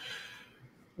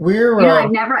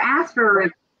 I've never asked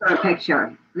for a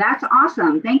picture. That's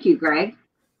awesome. Thank you, Greg.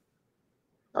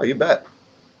 Oh, you bet.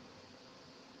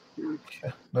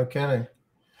 No kidding.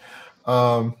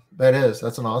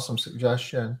 That's an awesome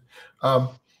suggestion.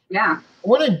 Yeah. I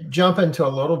want to jump into a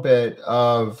little bit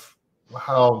of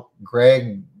how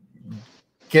Greg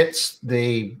gets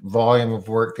the volume of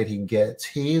work that he gets.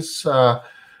 He's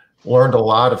learned a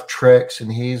lot of tricks,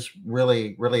 and he's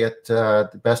really at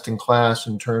the best in class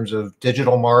in terms of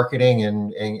digital marketing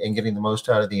and getting the most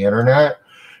out of the internet.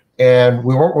 And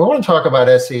we want to talk about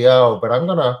SEO, but I'm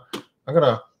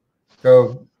gonna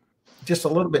go just a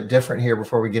little bit different here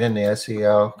before we get into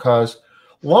SEO, because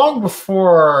long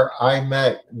before I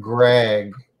met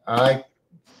Greg, I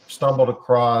stumbled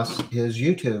across his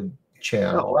YouTube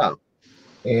channel. Oh, wow.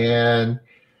 And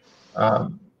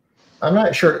I'm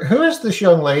not sure, who is this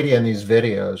young lady in these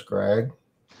videos, Greg?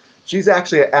 She's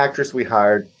actually an actress we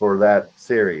hired for that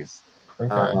series.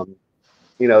 Okay.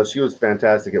 You know, she was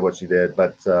fantastic at what she did,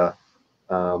 but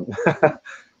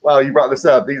well, you brought this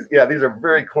up. These are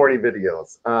very corny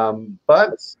videos,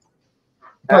 but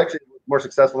actually more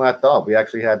successful than I thought. We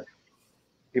actually had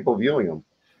people viewing them.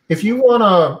 If you want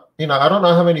to, you know, I don't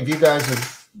know how many of you guys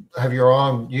have your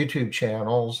own YouTube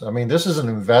channels. I mean, this is an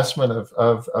investment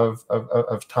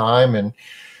of time, and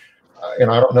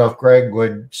I don't know if Greg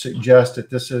would suggest that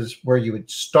this is where you would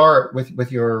start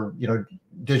with your, you know,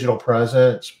 digital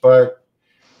presence, but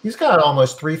he's got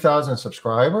almost 3,000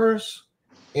 subscribers.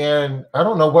 And I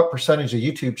don't know what percentage of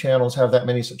YouTube channels have that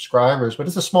many subscribers, but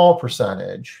it's a small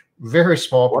percentage, very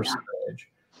small percentage.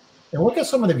 And look at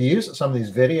some of the views that some of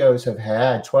these videos have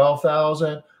had: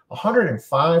 12,000,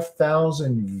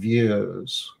 105,000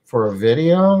 views for a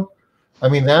video. I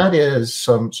mean, that is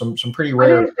some pretty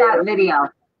rare. What is that video?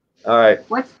 All right.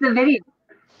 What's the video?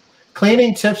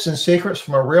 Cleaning tips and secrets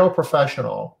from a real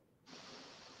professional.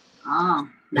 Oh,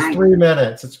 nice. It's 3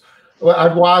 minutes. Well,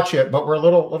 I'd watch it, but we're a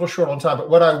little short on time. But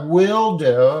what I will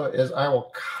do is I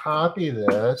will copy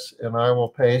this and I will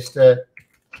paste it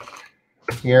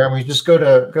here. And we just go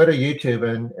to YouTube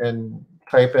and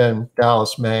type in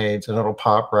Dallas Maids, and it'll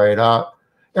pop right up.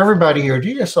 Everybody here, do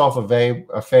yourself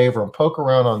a favor and poke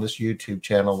around on this YouTube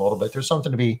channel a little bit. There's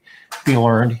something to be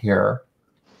learned here.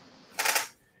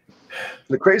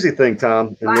 The crazy thing,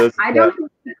 Tom,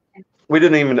 we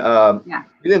didn't even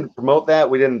we didn't promote that.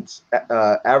 We didn't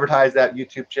advertise that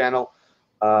YouTube channel.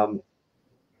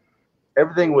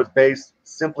 Everything was based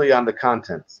simply on the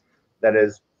content. That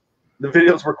is, the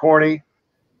videos were corny,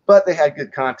 but they had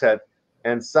good content,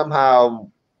 and somehow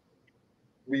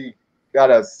we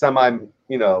got a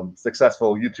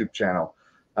successful YouTube channel.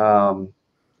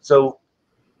 So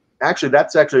actually,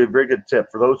 that's actually a very good tip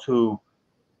for those who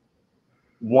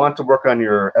want to work on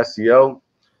your SEO.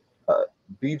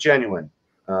 Be genuine.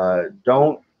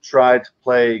 Don't try to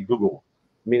play Google,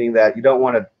 meaning that you don't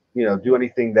want to, do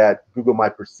anything that Google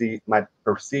might perceive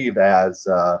as,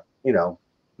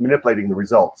 manipulating the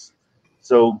results.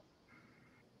 So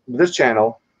with this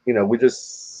channel, we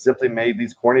just simply made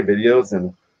these corny videos,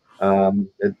 and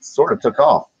it sort of took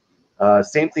off.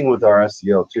 Same thing with our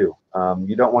SEO too.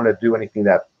 You don't want to do anything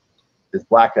that is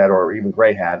black hat or even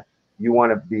gray hat. You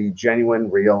want to be genuine,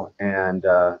 real, and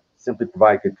simply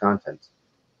provide good content.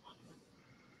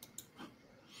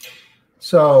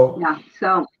 So Yeah.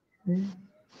 So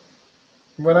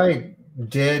what I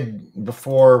did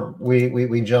before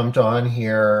we jumped on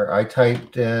here, I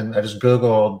typed in, I just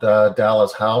Googled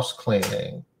Dallas house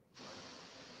cleaning.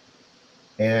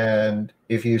 And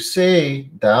if you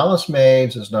see, Dallas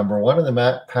Maids is #1 in the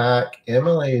map pack.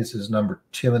 Emily's is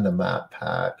 #2 in the map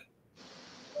pack.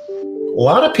 A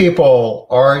lot of people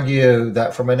argue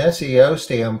that from an SEO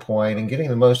standpoint and getting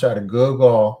the most out of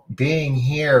Google, being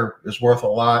here is worth a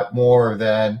lot more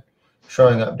than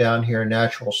showing up down here in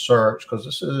natural search, because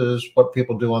this is what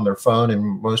people do on their phone,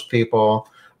 and most people,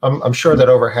 I'm sure that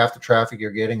over half the traffic you're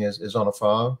getting is on a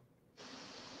phone.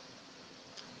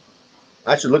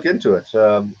 I should look into it.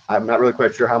 I'm not really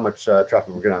quite sure how much traffic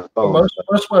we're getting on the phone.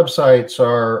 Most websites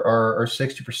are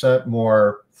 60%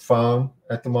 more phone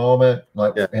at the moment,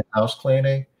 like in house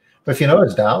cleaning. But if you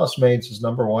notice, Dallas Maids is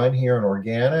 #1 here in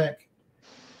organic.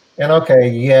 And okay,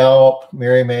 Yelp,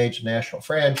 Mary Mage, National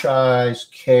Franchise,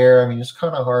 Care. I mean, it's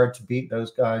kind of hard to beat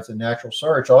those guys in natural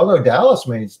search, although Dallas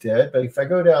Maids did. But if I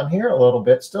go down here a little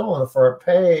bit, still on the front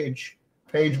page,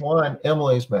 page 1,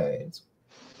 Emily's Maids.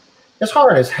 It's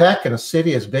hard as heck in a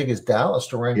city as big as Dallas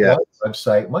to rank one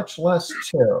website, much less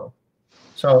two.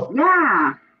 So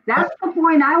yeah, that's the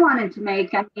point I wanted to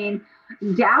make. I mean,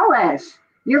 Dallas,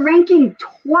 you're ranking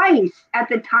twice at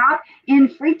the top in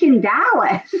freaking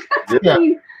Dallas. I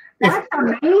mean, that's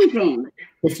amazing.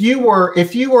 If you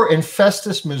were in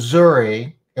Festus,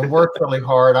 Missouri, and worked really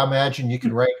hard, I imagine you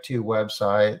could rank 2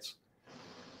 websites.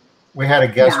 We had a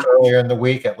guest earlier in the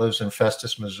week that lives in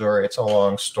Festus, Missouri. It's a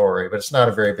long story, but it's not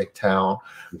a very big town.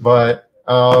 But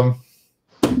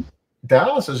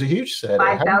Dallas is a huge city.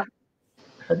 How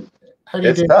do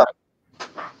you do tough.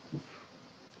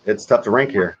 It's tough to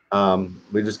rank here.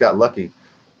 We just got lucky.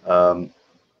 You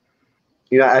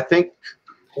know, I think.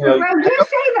 You know, Greg, you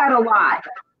say that a lot.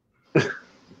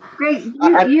 Greg,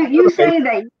 you say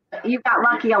that you got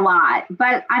lucky a lot,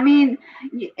 but I mean,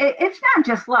 it's not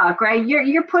just luck, right?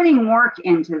 You're putting work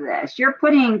into this. You're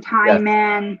putting time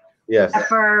in,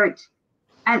 effort,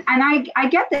 and I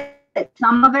get that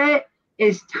some of it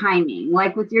is timing,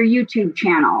 like with your YouTube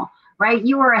channel, right?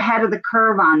 You were ahead of the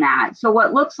curve on that. So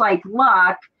what looks like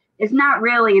luck is not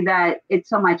really that it's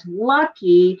so much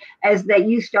lucky as that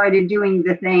you started doing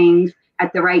the things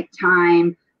at the right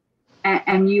time.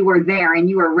 And you were there, and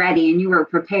you were ready, and you were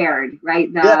prepared, right?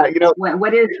 You know,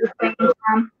 what is the thing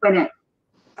when it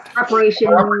preparation,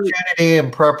 opportunity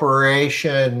and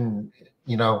preparation,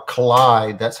 you know,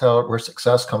 collide. That's where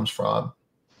success comes from.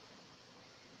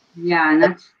 Yeah, and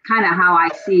that's kind of how I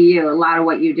see you. A lot of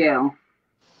what you do.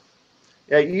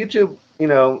 Yeah, YouTube. You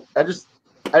know, I did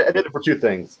it for 2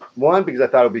 things. One, because I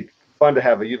thought it would be fun to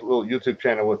have a little YouTube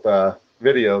channel with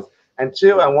videos, and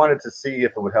 2, I wanted to see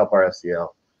if it would help our SEO.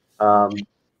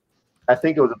 I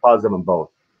think it was a positive on both,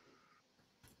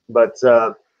 but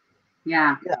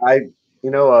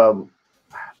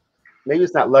maybe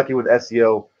it's not lucky with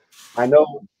SEO. I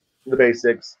know the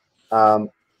basics.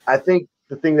 I think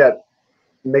the thing that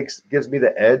gives me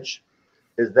the edge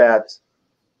is that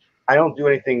I don't do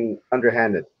anything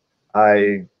underhanded.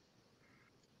 I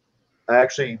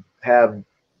actually have,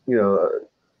 you know,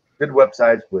 good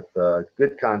websites with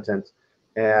good content,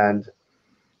 and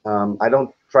I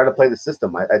don't try to play the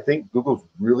system. I think Google's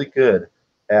really good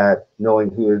at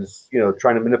knowing who is, you know,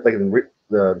 trying to manipulate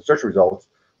the search results,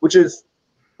 which is,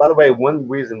 by the way, one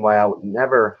reason why I would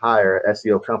never hire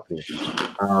SEO companies.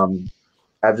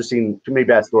 I've just seen too many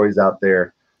bad stories out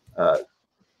there.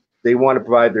 They want to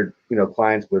provide their, you know,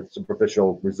 clients with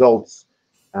superficial results,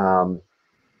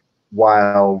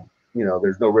 while, you know,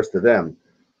 there's no risk to them.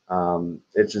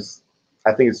 It's just,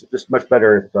 I think it's just much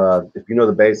better if you know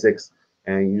the basics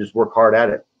and you just work hard at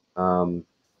it.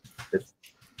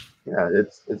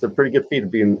 It's a pretty good feat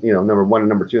of being, you know, #1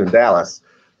 and #2 in Dallas.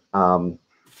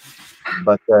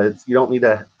 But you don't need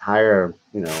to hire,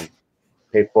 you know,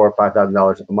 pay $4,000 or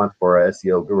 $5,000 a month for an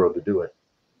SEO guru to do it.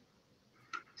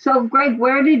 So, Greg,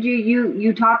 where did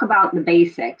you talk about the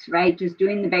basics, right? Just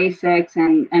doing the basics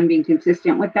and being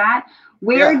consistent with that.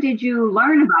 Where did you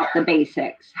learn about the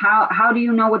basics? How do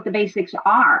you know what the basics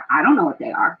are? I don't know what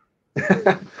they are.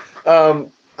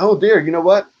 Oh dear, you know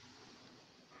what?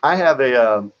 I have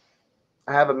a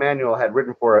manual I had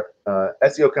written for a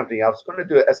SEO company. I was going to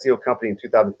do an SEO company in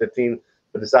 2015,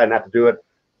 but decided not to do it.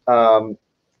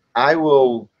 I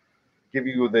will give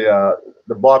you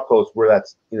the blog post where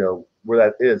that's, you know, where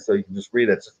that is, so you can just read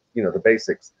it. You know, the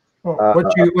basics. Well,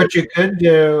 what you could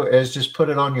do is just put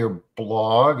it on your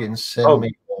blog and send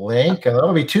me a link, and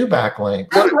that'll be 2 backlinks.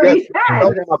 That's what he said. It's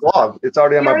already on my blog. It's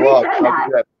already on my blog.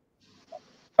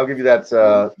 I'll give you that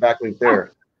backlink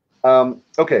there.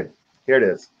 Okay, here it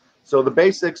is. So the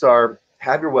basics are: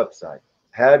 have your website,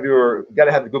 you got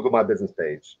to have the Google My Business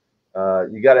page,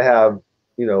 you got to have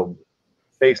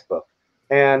Facebook,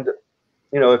 and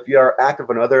if you are active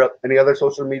on any other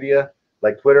social media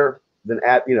like Twitter, then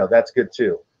that's good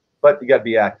too. But you got to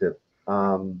be active.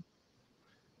 You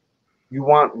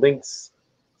want links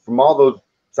from all those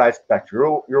sites back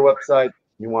to your website.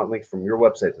 You want links from your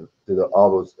website to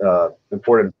all those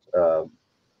important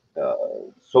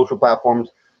social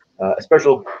platforms,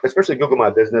 especially Google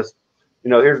My Business.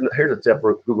 Here's a tip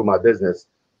for Google My Business.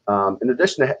 In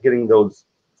addition to getting those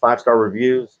 5-star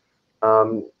reviews,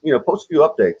 post a few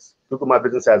updates. Google My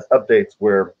Business has updates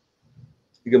where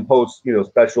you can post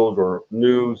specials or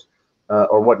news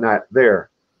or whatnot there.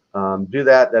 Do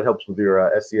that. That helps with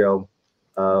your SEO.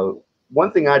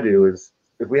 One thing I do is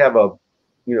if we have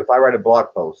if I write a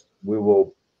blog post, we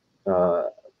will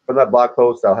from that blog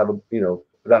post I'll have put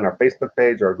it on our Facebook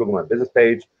page or our Google My Business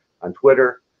page, on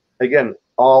Twitter. Again,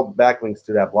 all backlinks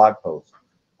to that blog post.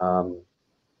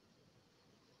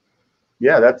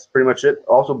 Yeah, that's pretty much it.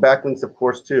 Also backlinks, of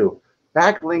course, too.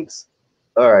 Backlinks.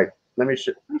 All right, let me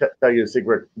tell you a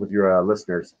secret with your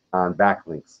listeners on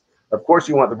backlinks. Of course,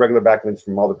 you want the regular backlinks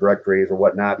from all the directories or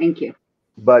whatnot. Thank you.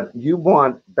 But you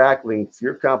want backlinks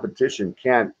your competition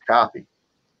can't copy.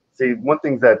 See, one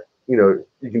thing that you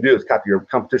can do is copy your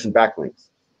competition backlinks.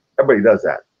 Everybody does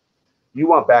that. You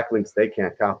want backlinks they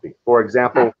can't copy. For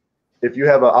example, if you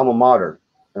have an alma mater,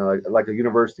 like a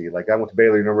university, like I went to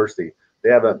Baylor University, they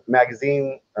have a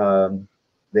magazine,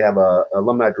 they have a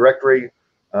alumni directory.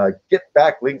 Get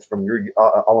backlinks from your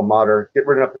alma mater. Get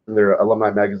written up in their alumni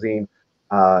magazine,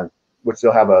 which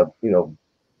they'll have a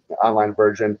online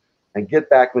version, and get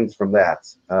backlinks from that.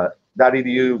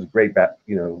 .edu is a great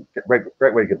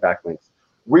great way to get backlinks.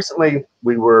 Recently,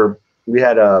 we've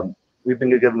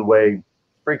been giving away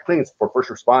free cleans for first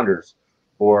responders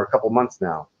for a couple months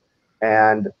now,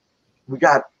 and we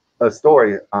got a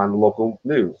story on local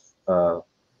news,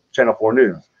 Channel 4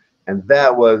 News, and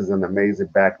that was an amazing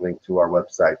backlink to our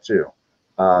website too.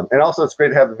 And also, it's great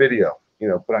to have the video,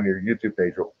 put on your YouTube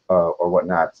page or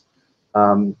whatnot.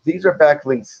 These are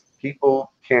backlinks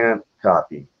people can't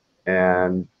copy,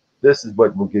 and this is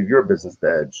what will give your business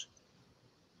the edge.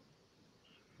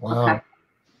 Wow. Okay.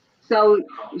 So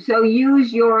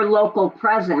use your local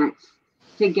presence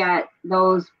to get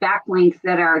those backlinks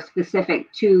that are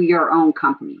specific to your own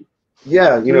company.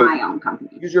 Yeah, my own company.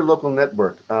 Use your local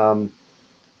network. I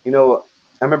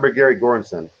remember Gary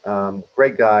Goranson,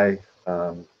 great guy.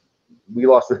 We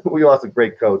lost a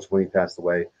great coach when he passed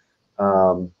away.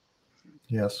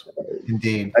 Yes,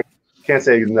 indeed. I can't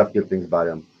say enough good things about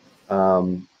him.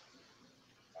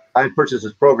 I had purchased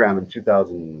his program in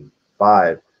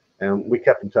 2005, and we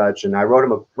kept in touch. And I wrote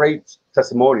him a great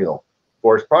testimonial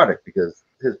for his product because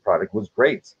his product was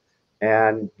great.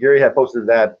 And Gary had posted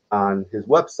that on his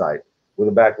website with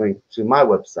a backlink to my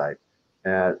website.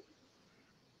 And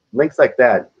links like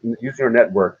that, using your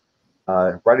network,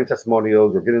 writing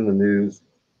testimonials or getting the news,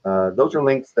 those are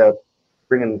links that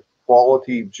bring in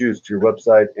quality juice to your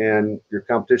website and your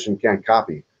competition can't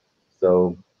copy.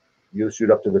 So you'll shoot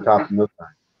up to the top in no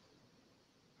time.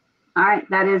 All right,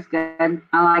 that is good.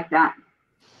 I like that.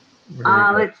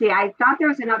 Let's see. I thought there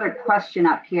was another question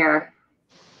up here.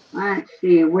 Let's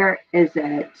see. Where is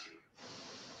it?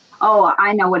 Oh,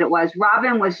 I know what it was.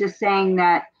 Robin was just saying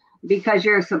that because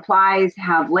your supplies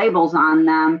have labels on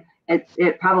them,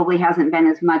 it probably hasn't been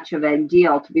as much of a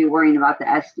deal to be worrying about the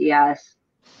SDS.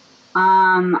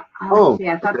 Let's see.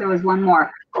 I thought there was one more.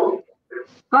 Go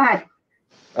ahead.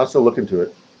 I'll still look into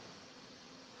it.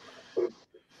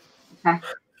 Okay.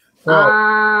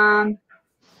 Well,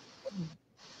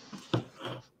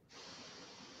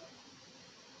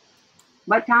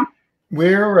 what, Tom?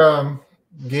 we're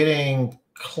getting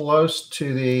close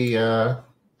to the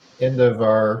end of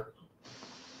our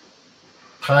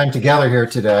time together here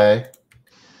today.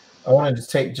 I wanted to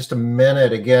take just a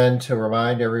minute again to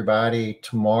remind everybody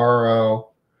tomorrow,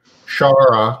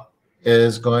 Shara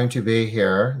is going to be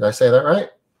here. Did I say that right?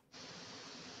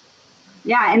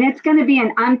 Yeah, and it's going to be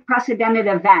an unprecedented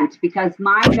event because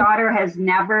my daughter has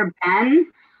never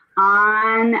been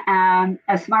on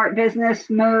a Smart Business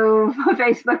Move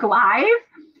Facebook Live,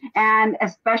 and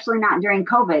especially not during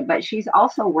COVID, but she's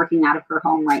also working out of her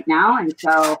home right now. And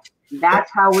so that's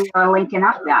how we are linking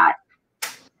up that.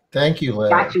 Thank you,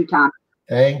 Liz. Got you, Tom.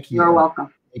 Thank you. You're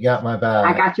welcome. You got my back.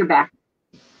 I got your back.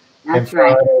 That's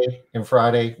right. And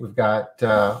Friday, we've got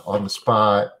on the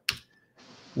spot.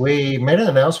 We made an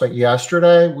announcement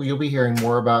yesterday. You'll be hearing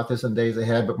more about this in days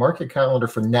ahead, but mark your calendar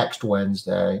for next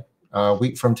Wednesday, a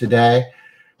week from today.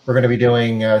 We're going to be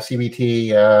doing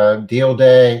CBT Deal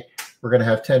Day. We're going to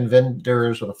have 10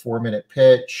 vendors with a 4-minute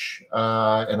pitch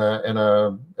and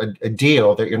a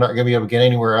deal that you're not going to be able to get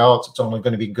anywhere else. It's only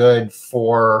going to be good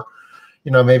for,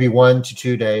 maybe 1 to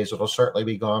 2 days. It'll certainly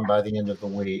be gone by the end of the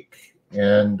week.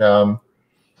 And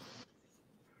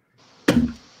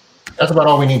that's about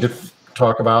all we need to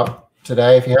talk about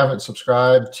today. If you haven't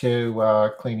subscribed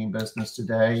to Cleaning Business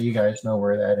Today, you guys know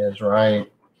where that is,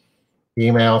 right?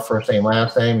 Email, first name,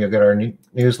 last name. You'll get our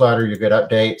newsletter. You'll get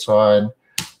updates on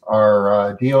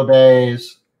our deal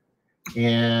days.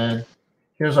 And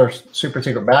here's our super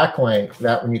secret backlink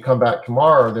that when you come back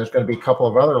tomorrow, there's going to be a couple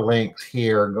of other links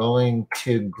here going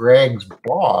to Greg's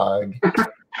blog,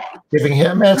 giving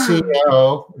him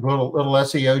SEO, little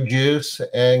SEO juice,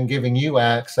 and giving you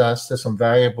access to some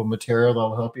valuable material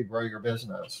that'll help you grow your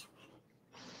business.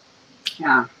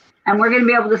 Yeah. And we're going to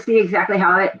be able to see exactly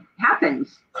how it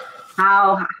happens.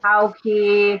 I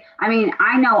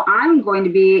know I'm going to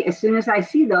be, as soon as I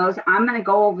see those, I'm going to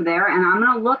go over there and I'm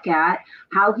going to look at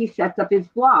how he sets up his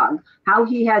blog, how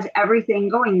he has everything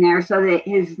going there so that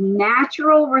his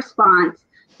natural response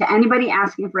to anybody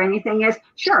asking for anything is,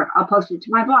 sure, I'll post it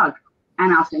to my blog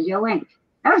and I'll send you a link.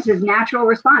 That was his natural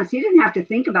response. He didn't have to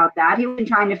think about that. He wasn't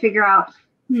trying to figure out,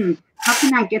 how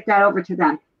can I get that over to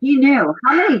them? He knew.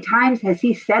 How many times has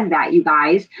he said that, you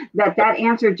guys, that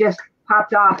answer just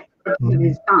popped off with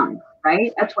his tongue,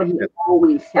 right? That's what he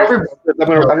always says. I'm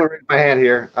gonna raise my hand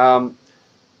here.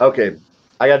 Okay,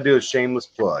 I got to do a shameless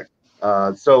plug.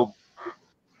 So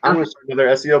I'm going to start another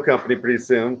SEO company pretty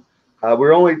soon.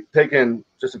 We're only taking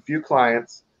just a few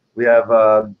clients. We have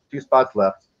a few spots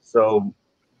left. So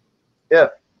if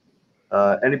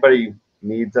anybody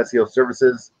needs SEO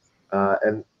services,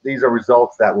 and these are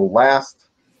results that will last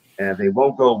and they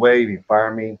won't go away if you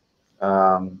fire me,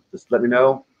 just let me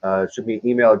know. Shoot me an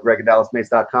email at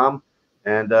greg@dallasmates.com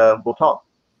and we'll talk.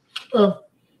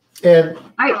 And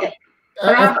I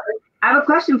have a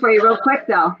question for you real quick,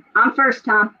 though. I'm first,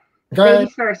 Tom.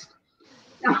 Ladies first.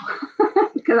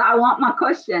 Because I want my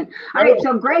question. All right,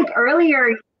 so Greg earlier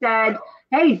said,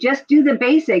 hey, just do the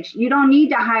basics. You don't need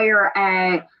to hire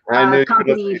a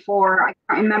company for, I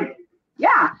can't remember.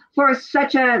 Yeah, for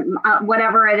such a,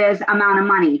 whatever it is, amount of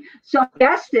money. So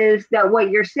guess is that what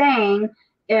you're saying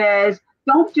is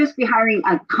don't just be hiring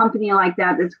a company like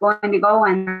that that's going to go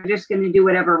and they're just going to do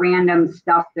whatever random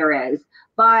stuff there is.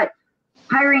 But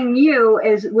hiring you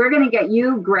is, we're going to get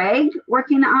you, Greg,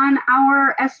 working on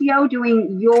our SEO,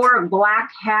 doing your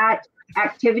black hat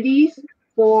activities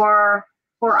for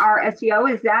our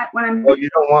SEO. Is that what I'm? Oh, you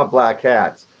don't want black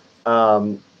hats.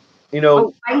 White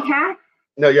hat?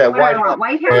 No, yeah, white hat.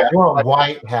 White hat. Yeah, you want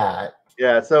white hat.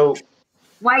 Yeah, so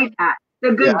white hat.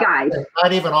 The good guys.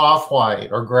 Not even off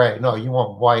white or gray. No, you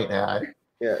want white hat.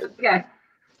 Yeah. Okay.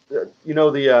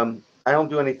 I don't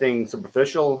do anything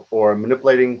superficial or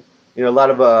manipulating. A lot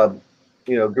of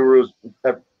gurus,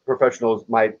 professionals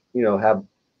might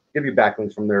give you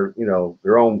backlinks from their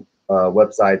their own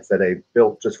websites that they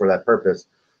built just for that purpose.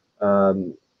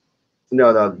 The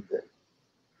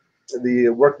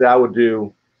work that I would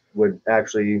do would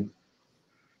actually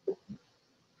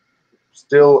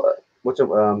still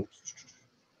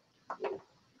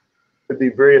it'd be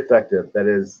very effective. That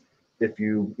is, if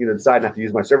you decide not to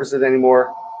use my services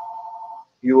anymore,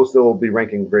 you will still be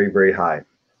ranking very, very high.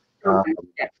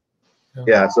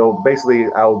 Yeah, so basically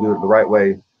I will do it the right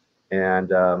way. And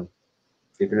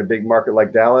if you're in a big market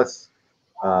like Dallas,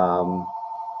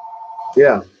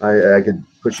 yeah, I could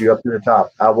push you up to the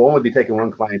top. I will only be taking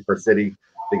one client per city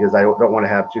because I don't want to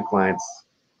have two clients.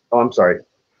 Oh, I'm sorry.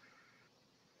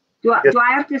 Do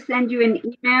I have to send you an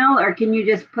email, or can you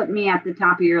just put me at the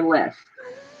top of your list?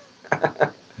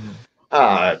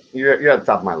 You're at the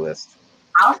top of my list.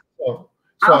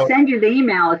 I'll send you the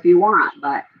email if you want,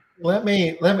 but let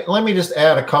me just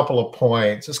add a couple of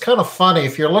points. It's kind of funny,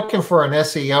 if you're looking for an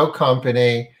SEO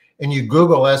company and you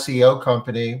Google SEO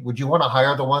company, would you want to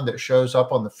hire the one that shows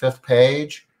up on the 5th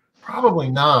page?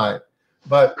 Probably not.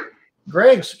 But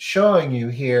Greg's showing you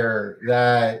here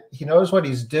that he knows what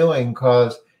he's doing,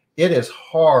 because it is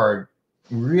hard,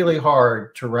 really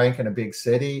hard to rank in a big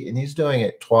city, and he's doing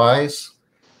it twice.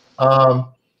 And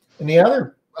the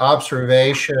other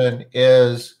observation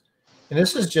is, and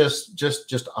this is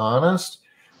just honest,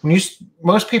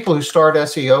 most people who start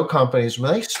SEO companies,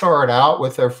 when they start out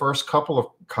with their first couple of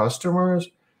customers,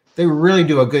 they really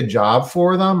do a good job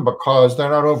for them because they're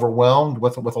not overwhelmed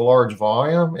with a large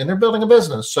volume, and they're building a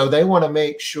business. So they want to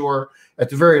make sure, at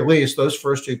the very least, those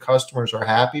first 2 customers are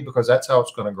happy, because that's how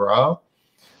it's going to grow.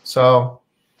 So,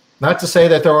 not to say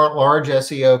that there aren't large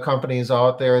SEO companies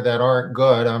out there that aren't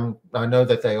good. I know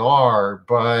that they are,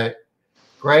 but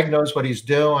Greg knows what he's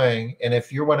doing, and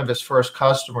if you're one of his first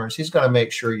customers, he's going to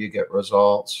make sure you get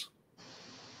results.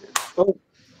 Well,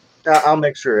 I'll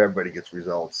make sure everybody gets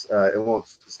results. It won't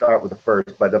start with the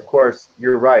first, but of course,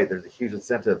 you're right. There's a huge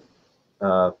incentive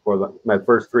for my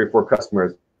first 3 or 4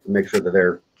 customers to make sure that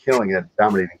they're killing it,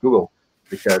 dominating Google.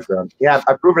 Because yeah,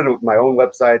 I've proven it with my own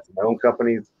websites, my own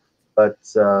companies, but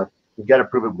you got to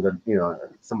prove it with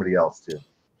somebody else too.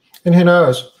 And who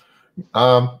knows?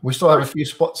 We still have a few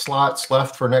slots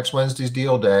left for next Wednesday's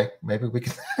deal day. Maybe we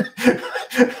can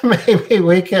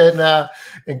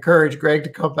encourage Greg to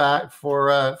come back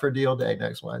for deal day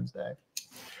next Wednesday.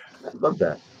 I love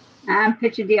that.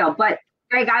 Pitch a deal. But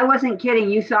Greg, I wasn't kidding.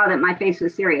 You saw that my face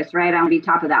was serious, right? I would be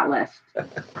top of that list.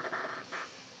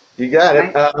 You got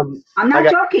it. I'm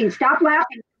not joking. Stop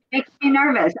laughing. It makes me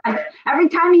nervous. Every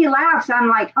time he laughs, I'm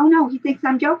like, oh no, he thinks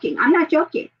I'm joking. I'm not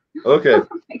joking. Okay.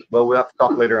 Well, we'll have to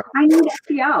talk later on. I need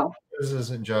SEO. This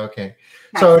isn't joking. Okay.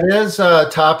 So it is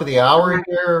top of the hour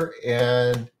here.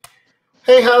 And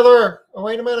hey, Heather. Oh,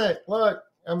 wait a minute. Look,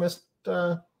 I missed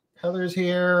Heather's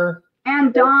here.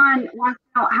 And Dawn wants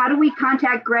to know, how do we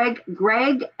contact Greg?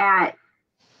 Greg at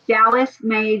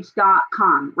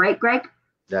dallasmaids.com. Right, Greg?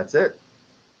 That's it.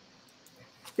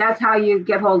 That's how you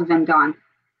get hold of him, Dawn,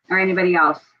 or anybody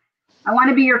else. I want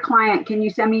to be your client. Can you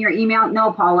send me your email?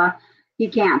 No, Paula, he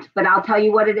can't, but I'll tell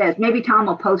you what it is. Maybe Tom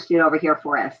will post it over here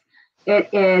for us.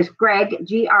 It is Greg,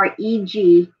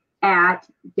 G-R-E-G, at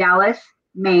Dallas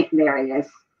Maid. There he is.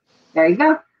 There you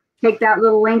go. Take that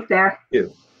little link there.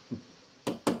 Ew.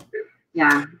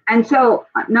 Yeah. And so,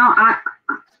 no, I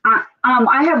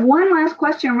have one last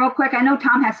question real quick. I know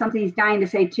Tom has something he's dying to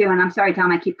say too, and I'm sorry,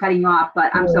 Tom, I keep cutting you off, but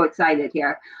I'm so excited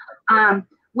here.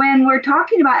 When we're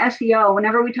talking about SEO,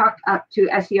 whenever we talk to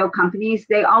SEO companies,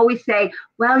 they always say,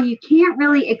 well, you can't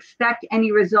really expect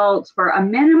any results for a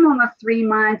minimum of 3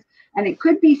 months, and it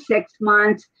could be 6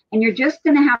 months, and you're just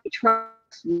going to have to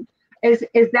trust me. Is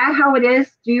that how it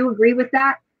is? Do you agree with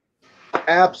that?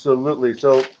 Absolutely.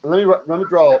 So let me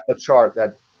draw a chart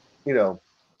that,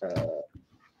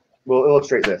 will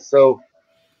illustrate this. So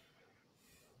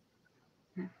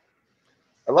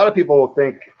a lot of people will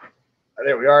think,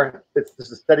 there we are, it's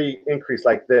just a steady increase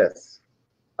like this,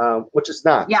 which it's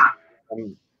not. Yeah.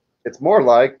 It's more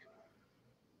like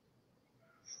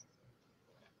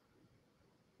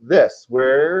this,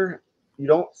 where you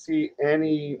don't see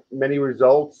many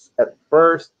results at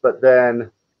first, but then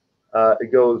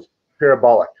it goes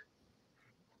parabolic.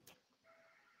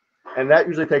 And that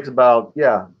usually takes about,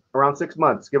 around 6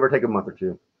 months, give or take a month or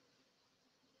 2.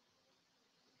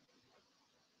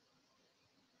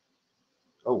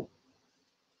 Oh,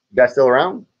 you guys still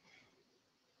around?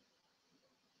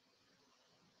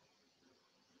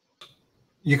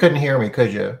 You couldn't hear me,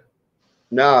 could you?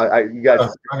 No, you guys.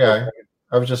 Oh, okay,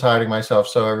 I was just hiding myself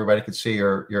so everybody could see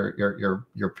your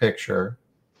picture.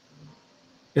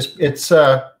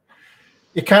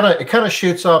 It kind of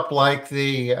shoots up like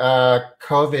the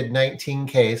COVID-19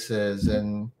 cases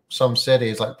in some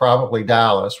cities, like probably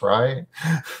Dallas, right?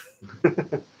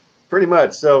 Pretty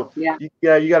much. So yeah, you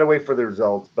got to wait for the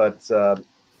results, but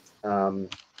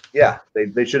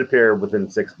they should appear within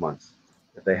 6 months.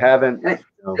 If they haven't, I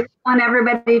want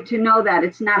everybody to know that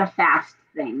it's not a fast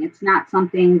thing. It's not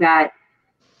something that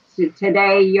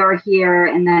today you're here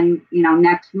and then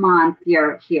next month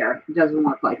you're here. It doesn't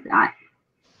work like that.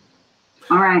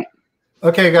 All right.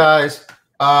 Okay, guys.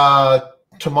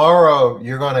 Tomorrow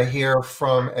you're going to hear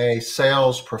from a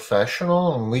sales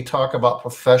professional, and we talk about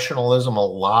professionalism a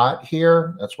lot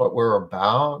here. That's what we're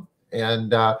about.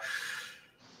 And a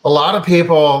lot of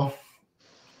people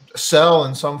sell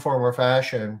in some form or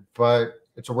fashion, but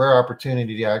it's a rare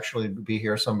opportunity to actually be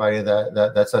here, somebody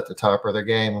that's at the top of their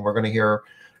game. And we're going to hear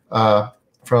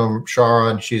from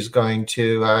Shara, and she's going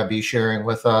to be sharing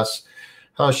with us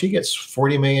how she gets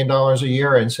 $40 million a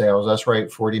year in sales. That's right,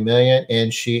 $40 million.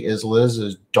 And she is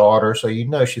Liz's daughter, so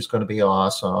she's going to be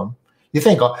awesome. You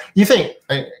think,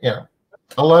 I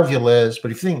love you, Liz,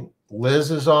 but if you think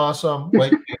Liz is awesome,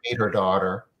 wait till you meet her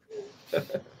daughter.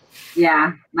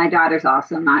 Yeah, my daughter's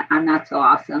awesome. I'm not so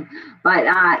awesome, but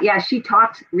she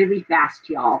talks really fast,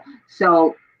 y'all.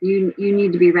 So you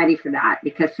need to be ready for that,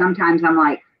 because sometimes I'm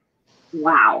like,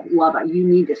 wow, love it. You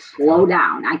need to slow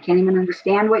down. I can't even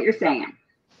understand what you're saying.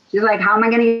 She's like, how am I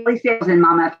going to get these sales in,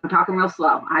 Mama, if I'm talking real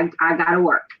slow? I got to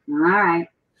work. All right.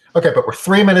 Okay, but we're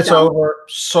 3 minutes So- over.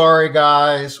 Sorry,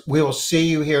 guys. We will see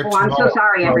you here Oh, tomorrow. I'm so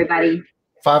sorry, everybody.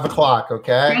 5 o'clock,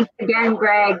 okay? Thanks again,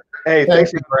 Greg. Hey, Thank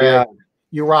thanks you, for Greg.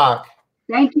 You rock.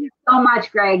 Thank you so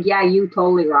much, Greg. Yeah, you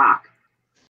totally rock.